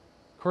Seager.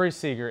 Corey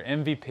Seager,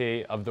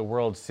 MVP of the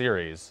World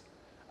Series.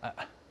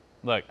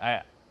 Look,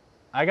 I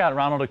got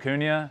Ronald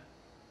Acuna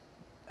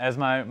as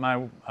my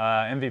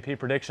MVP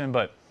prediction,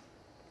 but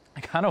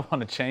I kind of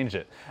want to change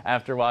it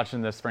after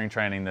watching the spring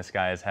training this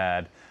guy has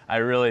had. I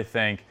really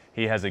think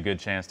he has a good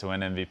chance to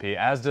win MVP,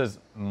 as does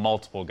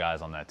multiple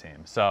guys on that team.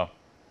 So,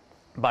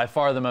 by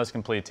far the most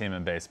complete team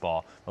in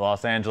baseball, the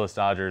Los Angeles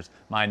Dodgers,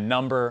 my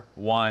number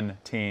 1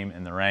 team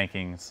in the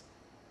rankings.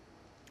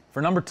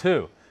 For number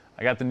 2,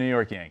 I got the New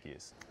York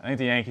Yankees. I think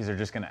the Yankees are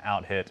just going to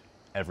out-hit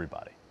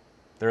everybody.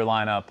 Their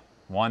lineup,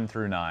 1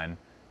 through 9,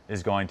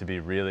 is going to be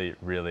really,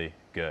 really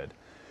good.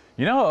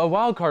 A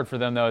wild card for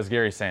them, though, is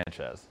Gary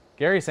Sanchez.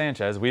 Gary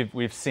Sanchez,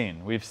 we've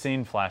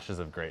seen flashes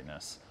of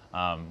greatness.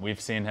 We've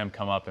seen him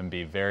come up and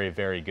be very,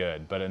 very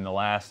good. But in the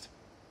last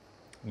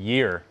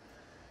year,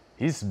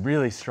 he's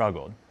really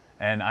struggled.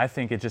 And I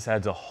think it just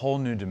adds a whole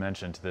new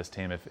dimension to this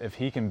team if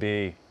he can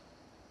be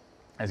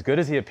as good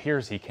as he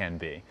appears he can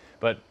be.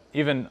 But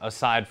even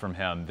aside from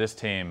him, this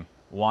team,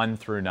 1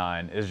 through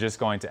 9, is just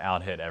going to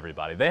out-hit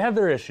everybody. They have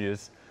their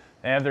issues.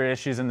 They have their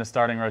issues in the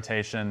starting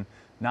rotation.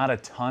 Not a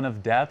ton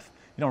of depth.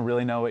 You don't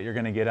really know what you're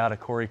going to get out of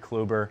Corey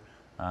Kluber.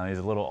 He's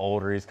a little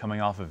older. He's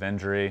coming off of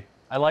injury.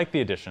 I like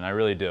the addition. I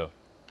really do.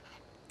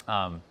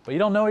 But you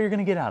don't know what you're going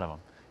to get out of him.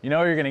 You know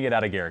what you're going to get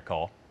out of Garrett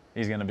Cole.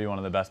 He's going to be one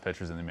of the best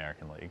pitchers in the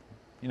American League.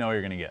 You know what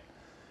you're going to get.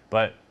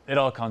 But it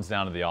all comes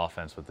down to the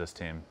offense with this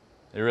team.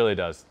 It really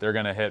does. They're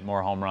going to hit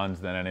more home runs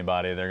than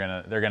anybody.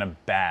 They're going to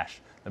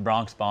bash. The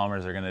Bronx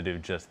Bombers are going to do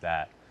just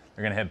that.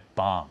 They're going to hit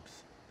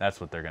bombs. That's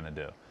what they're going to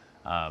do.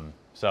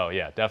 So,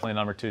 yeah, definitely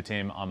number 2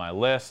 team on my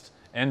list.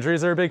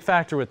 Injuries are a big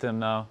factor with them,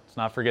 though. Let's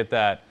not forget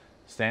that.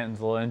 Stanton's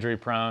a little injury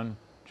prone.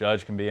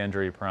 Judge can be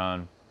injury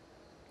prone.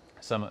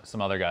 Some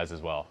other guys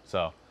as well.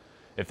 So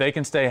if they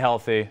can stay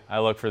healthy, I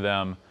look for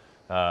them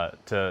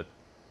to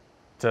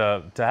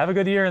have a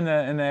good year in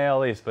the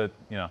AL East. But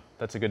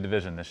that's a good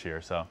division this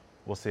year. So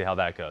we'll see how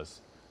that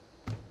goes.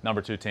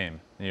 Number 2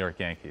 team, New York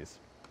Yankees.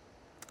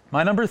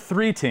 My number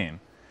 3 team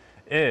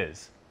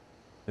is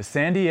the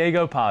San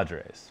Diego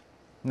Padres.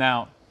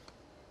 Now,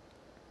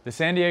 the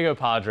San Diego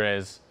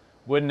Padres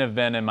wouldn't have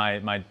been in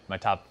my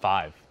top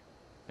 5,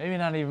 maybe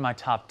not even my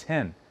top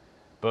 10,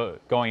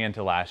 but going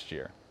into last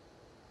year.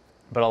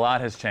 But a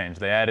lot has changed.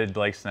 They added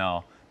Blake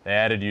Snell. They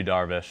added Yu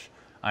Darvish.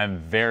 I'm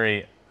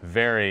very,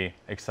 very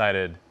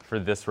excited for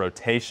this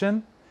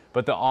rotation.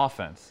 But the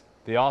offense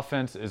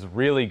is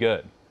really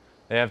good.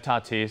 They have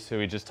Tatis, who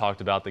we just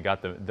talked about, that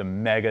got the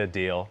mega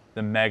deal,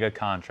 the mega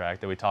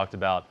contract that we talked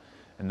about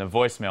in the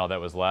voicemail that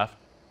was left.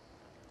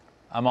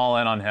 I'm all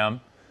in on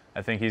him.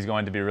 I think he's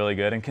going to be really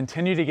good and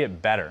continue to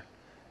get better.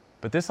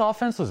 But this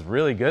offense was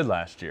really good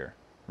last year.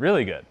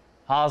 Really good.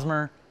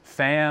 Hosmer,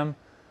 Pham,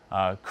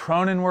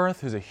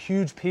 Cronenworth, who's a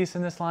huge piece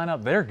in this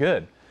lineup, they're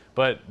good.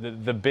 But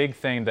the big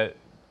thing that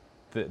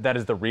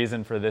is the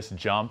reason for this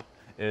jump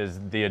is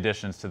the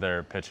additions to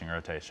their pitching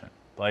rotation.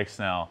 Blake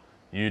Snell,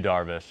 Yu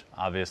Darvish,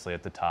 obviously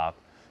at the top.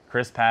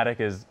 Chris Paddock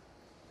is,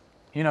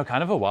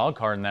 kind of a wild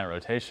card in that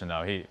rotation,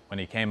 though. When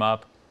he came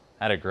up,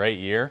 had a great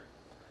year,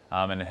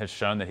 and has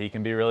shown that he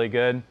can be really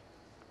good.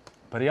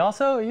 But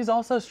he's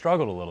also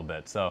struggled a little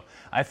bit. So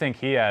I think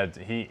he adds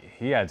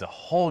a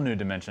whole new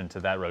dimension to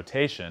that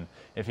rotation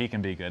if he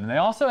can be good. And they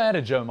also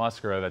added Joe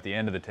Musgrove at the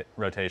end of the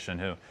rotation,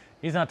 who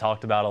he's not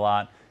talked about a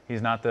lot.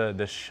 He's not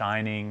the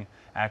shining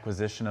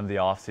acquisition of the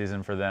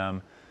offseason for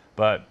them.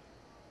 But,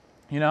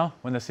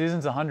 when the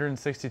season's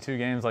 162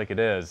 games like it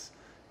is,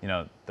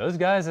 those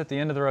guys at the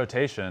end of the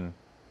rotation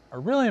are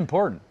really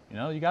important.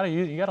 You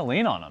gotta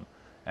lean on them.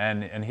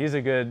 And he's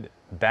a good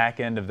back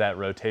end of that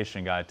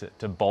rotation guy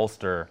to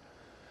bolster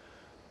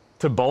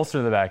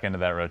the back end of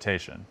that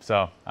rotation.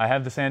 So I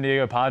have the San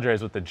Diego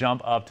Padres with the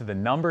jump up to the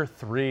number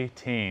 3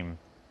 team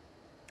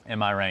in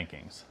my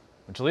rankings,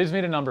 which leads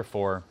me to number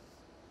 4,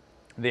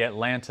 the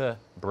Atlanta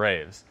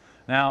Braves.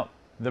 Now,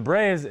 the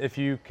Braves, if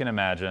you can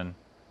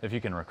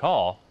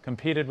recall,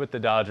 competed with the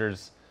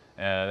Dodgers.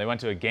 They went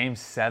to a Game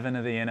 7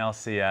 of the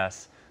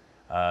NLCS.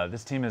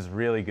 This team is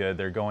really good.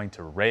 They're going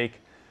to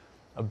rake.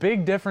 A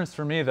big difference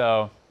for me,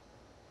 though,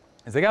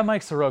 is they got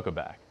Mike Soroka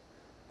back.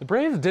 The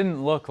Braves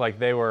didn't look like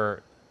they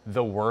were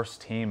the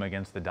worst team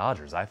against the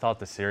Dodgers. I thought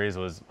the series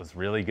was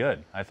really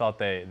good. I thought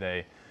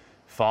they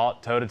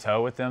fought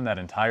toe-to-toe with them that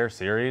entire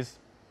series.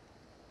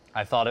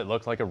 I thought it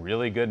looked like a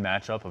really good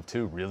matchup of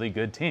 2 really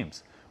good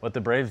teams. What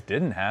the Braves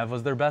didn't have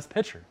was their best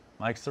pitcher,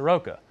 Mike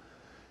Soroka.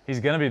 He's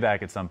going to be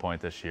back at some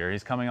point this year.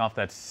 He's coming off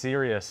that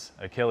serious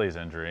Achilles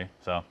injury,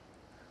 so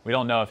we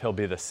don't know if he'll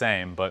be the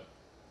same, but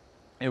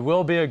it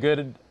will be a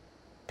good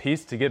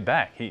piece to get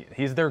back.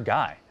 He's their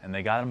guy, and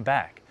they got him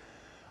back.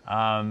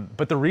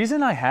 But the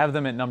reason I have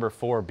them at number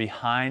 4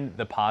 behind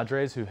the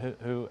Padres,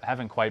 who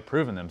haven't quite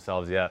proven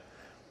themselves yet,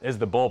 is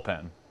the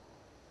bullpen.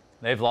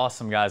 They've lost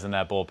some guys in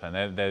that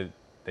bullpen.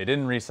 They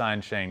didn't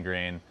re-sign Shane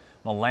Green.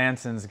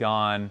 Melanson's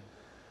gone.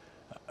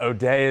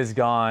 O'Day is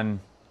gone.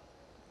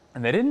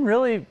 And they didn't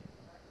really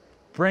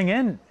bring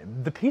in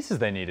the pieces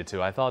they needed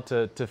to, I thought,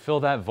 to fill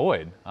that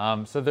void.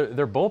 So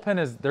their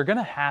bullpen they're going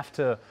to have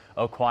to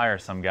acquire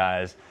some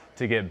guys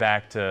to get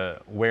back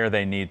to where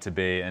they need to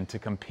be and to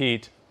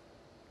compete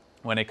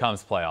when it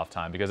comes playoff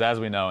time. Because as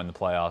we know in the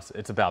playoffs,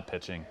 it's about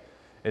pitching.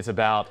 It's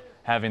about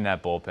having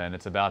that bullpen.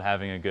 It's about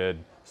having a good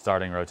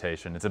starting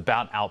rotation. It's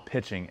about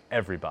out-pitching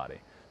everybody.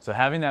 So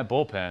having that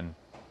bullpen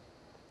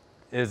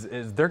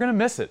is they're going to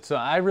miss it. So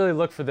I really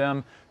look for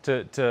them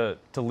to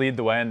lead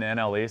the way in the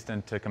NL East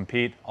and to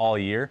compete all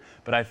year.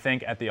 But I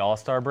think at the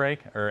All-Star break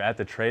or at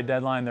the trade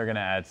deadline, they're going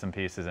to add some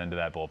pieces into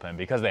that bullpen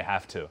because they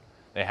have to.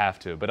 They have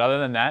to. But other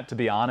than that, to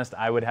be honest,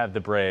 I would have the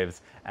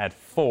Braves at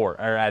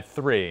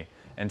 3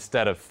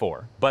 instead of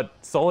 4. But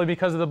solely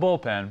because of the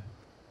bullpen,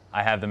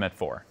 I have them at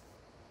 4.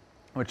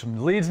 Which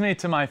leads me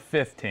to my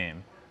 5th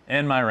team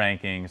in my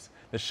rankings,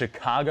 the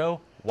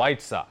Chicago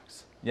White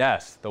Sox.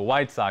 Yes, the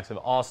White Sox have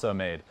also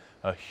made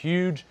a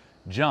huge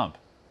jump.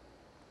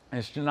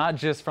 It's not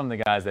just from the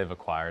guys they've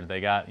acquired. They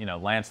got,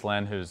 Lance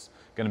Lynn, who's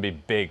going to be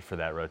big for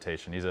that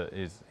rotation.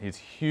 He's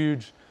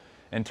huge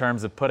in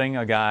terms of putting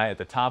a guy at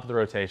the top of the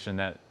rotation.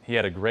 That he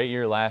had a great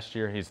year last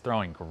year. He's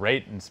throwing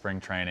great in spring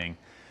training.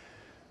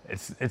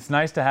 It's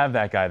nice to have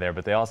that guy there,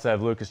 but they also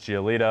have Lucas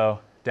Giolito,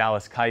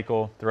 Dallas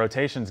Keuchel. The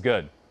rotation's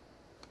good.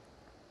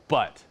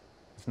 But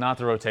it's not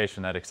the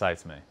rotation that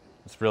excites me.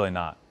 It's really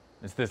not.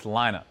 It's this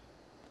lineup.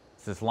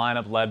 It's this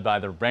lineup led by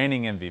the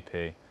reigning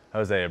MVP,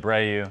 Jose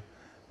Abreu.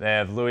 They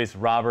have Luis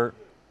Robert,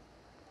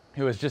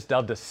 who was just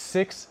dubbed a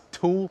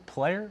 6-tool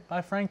player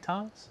by Frank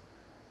Thomas.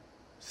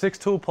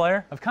 6-tool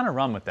player? I've kind of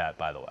run with that,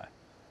 by the way.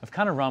 I've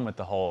kind of run with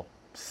the whole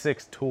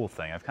 6-tool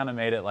thing. I've kind of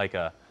made it like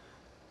a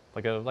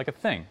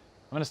thing.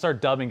 I'm going to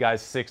start dubbing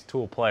guys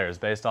 6-tool players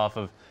based off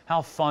of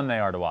how fun they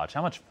are to watch,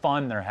 how much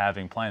fun they're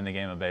having playing the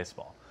game of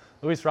baseball.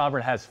 Luis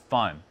Robert has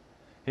fun.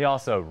 He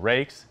also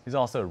rakes. He's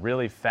also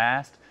really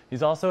fast.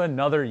 He's also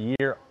another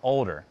year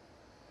older.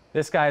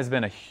 This guy has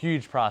been a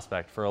huge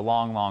prospect for a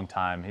long, long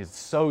time. He's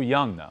so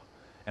young, though.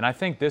 And I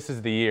think this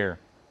is the year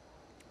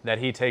that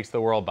he takes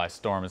the world by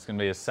storm. It's going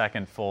to be his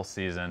 2nd full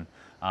season.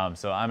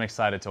 So I'm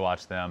excited to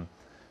watch them.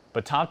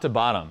 But top to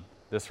bottom,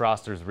 this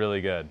roster is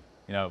really good.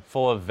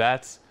 Full of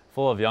vets,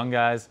 full of young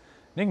guys.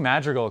 Nick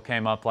Madrigal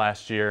came up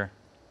last year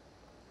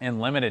in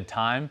limited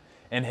time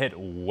and hit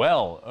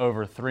well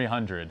over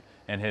 300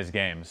 in his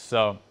games.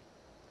 So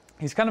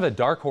he's kind of a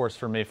dark horse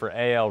for me for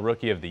AL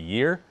Rookie of the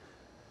Year.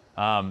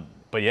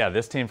 But yeah,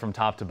 this team from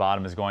top to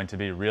bottom is going to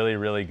be really,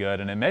 really good.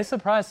 And it may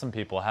surprise some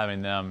people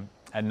having them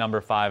at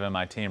number 5 in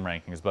my team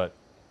rankings. But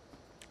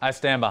I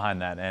stand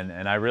behind that.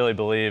 And I really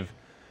believe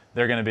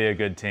they're going to be a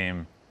good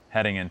team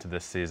heading into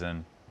this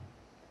season.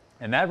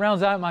 And that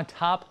rounds out my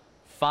top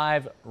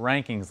 5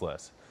 rankings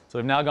list. So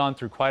we've now gone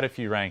through quite a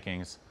few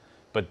rankings.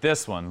 But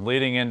this one,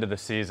 leading into the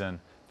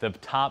season, the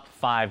top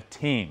 5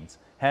 teams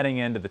heading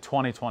into the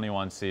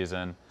 2021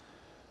 season.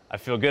 I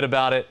feel good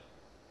about it.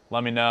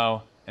 Let me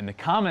know in the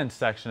comments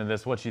section of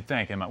this what you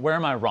think. Where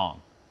am I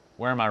wrong?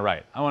 Where am I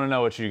right? I want to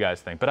know what you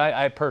guys think. But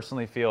I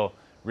personally feel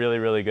really,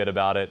 really good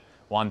about it.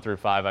 1 through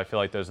 5, I feel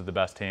like those are the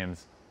best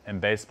teams in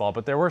baseball.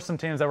 But there were some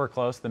teams that were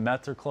close. The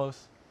Mets are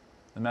close.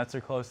 The Mets are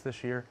close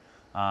this year.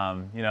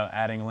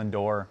 Adding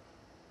Lindor,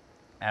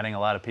 adding a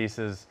lot of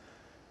pieces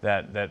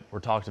that were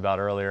talked about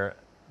earlier.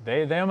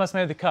 They almost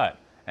made the cut.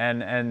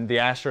 And the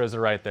Astros are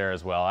right there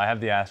as well. I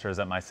have the Astros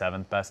at my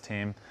 7th best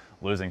team.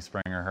 Losing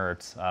Springer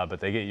hurts,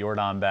 but they get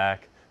Jordan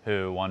back,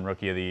 who won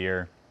Rookie of the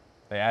Year.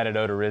 They added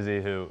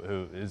Odorizzi,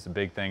 who is a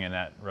big thing in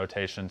that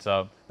rotation.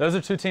 So those are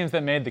 2 teams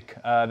that made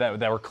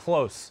that were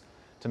close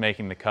to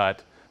making the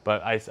cut.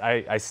 But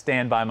I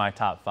stand by my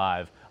top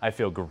 5. I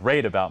feel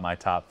great about my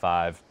top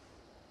 5.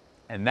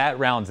 And that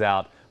rounds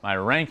out my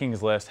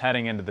rankings list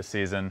heading into the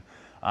season.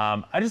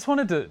 I just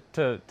wanted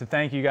to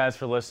thank you guys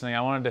for listening.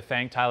 I wanted to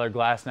thank Tyler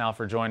Glasnow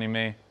for joining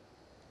me.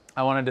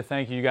 I wanted to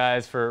thank you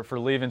guys for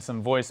leaving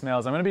some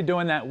voicemails. I'm going to be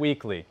doing that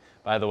weekly,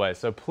 by the way.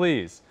 So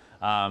please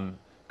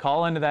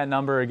call into that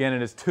number. Again,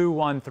 it is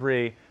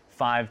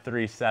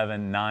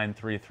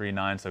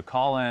 213-537-9339. So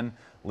call in,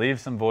 leave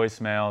some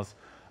voicemails,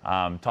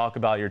 talk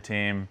about your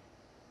team.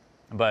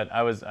 But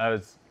I was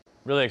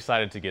really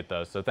excited to get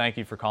those. So thank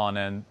you for calling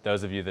in,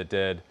 those of you that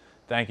did.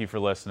 Thank you for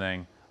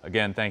listening.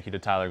 Again, thank you to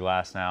Tyler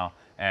Glasnow.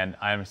 And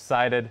I'm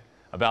excited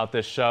about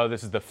this show.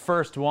 This is the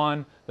first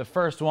one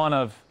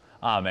of,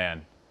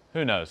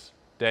 who knows?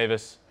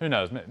 Davis, who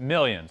knows?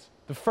 Millions.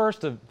 The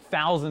first of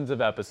thousands of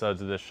episodes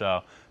of this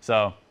show.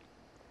 So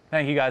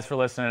thank you guys for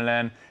listening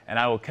in, and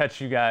I will catch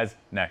you guys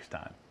next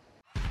time.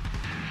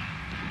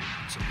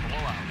 It's a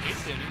blowout.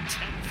 8th inning,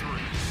 10-3.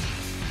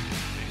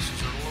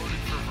 Bases are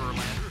loaded for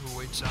Verlander, who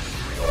waits on a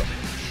 3-0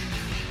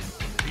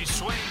 pitch. He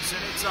swings,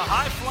 and it's a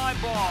high fly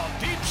ball.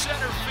 Deep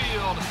center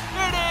field.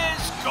 It is!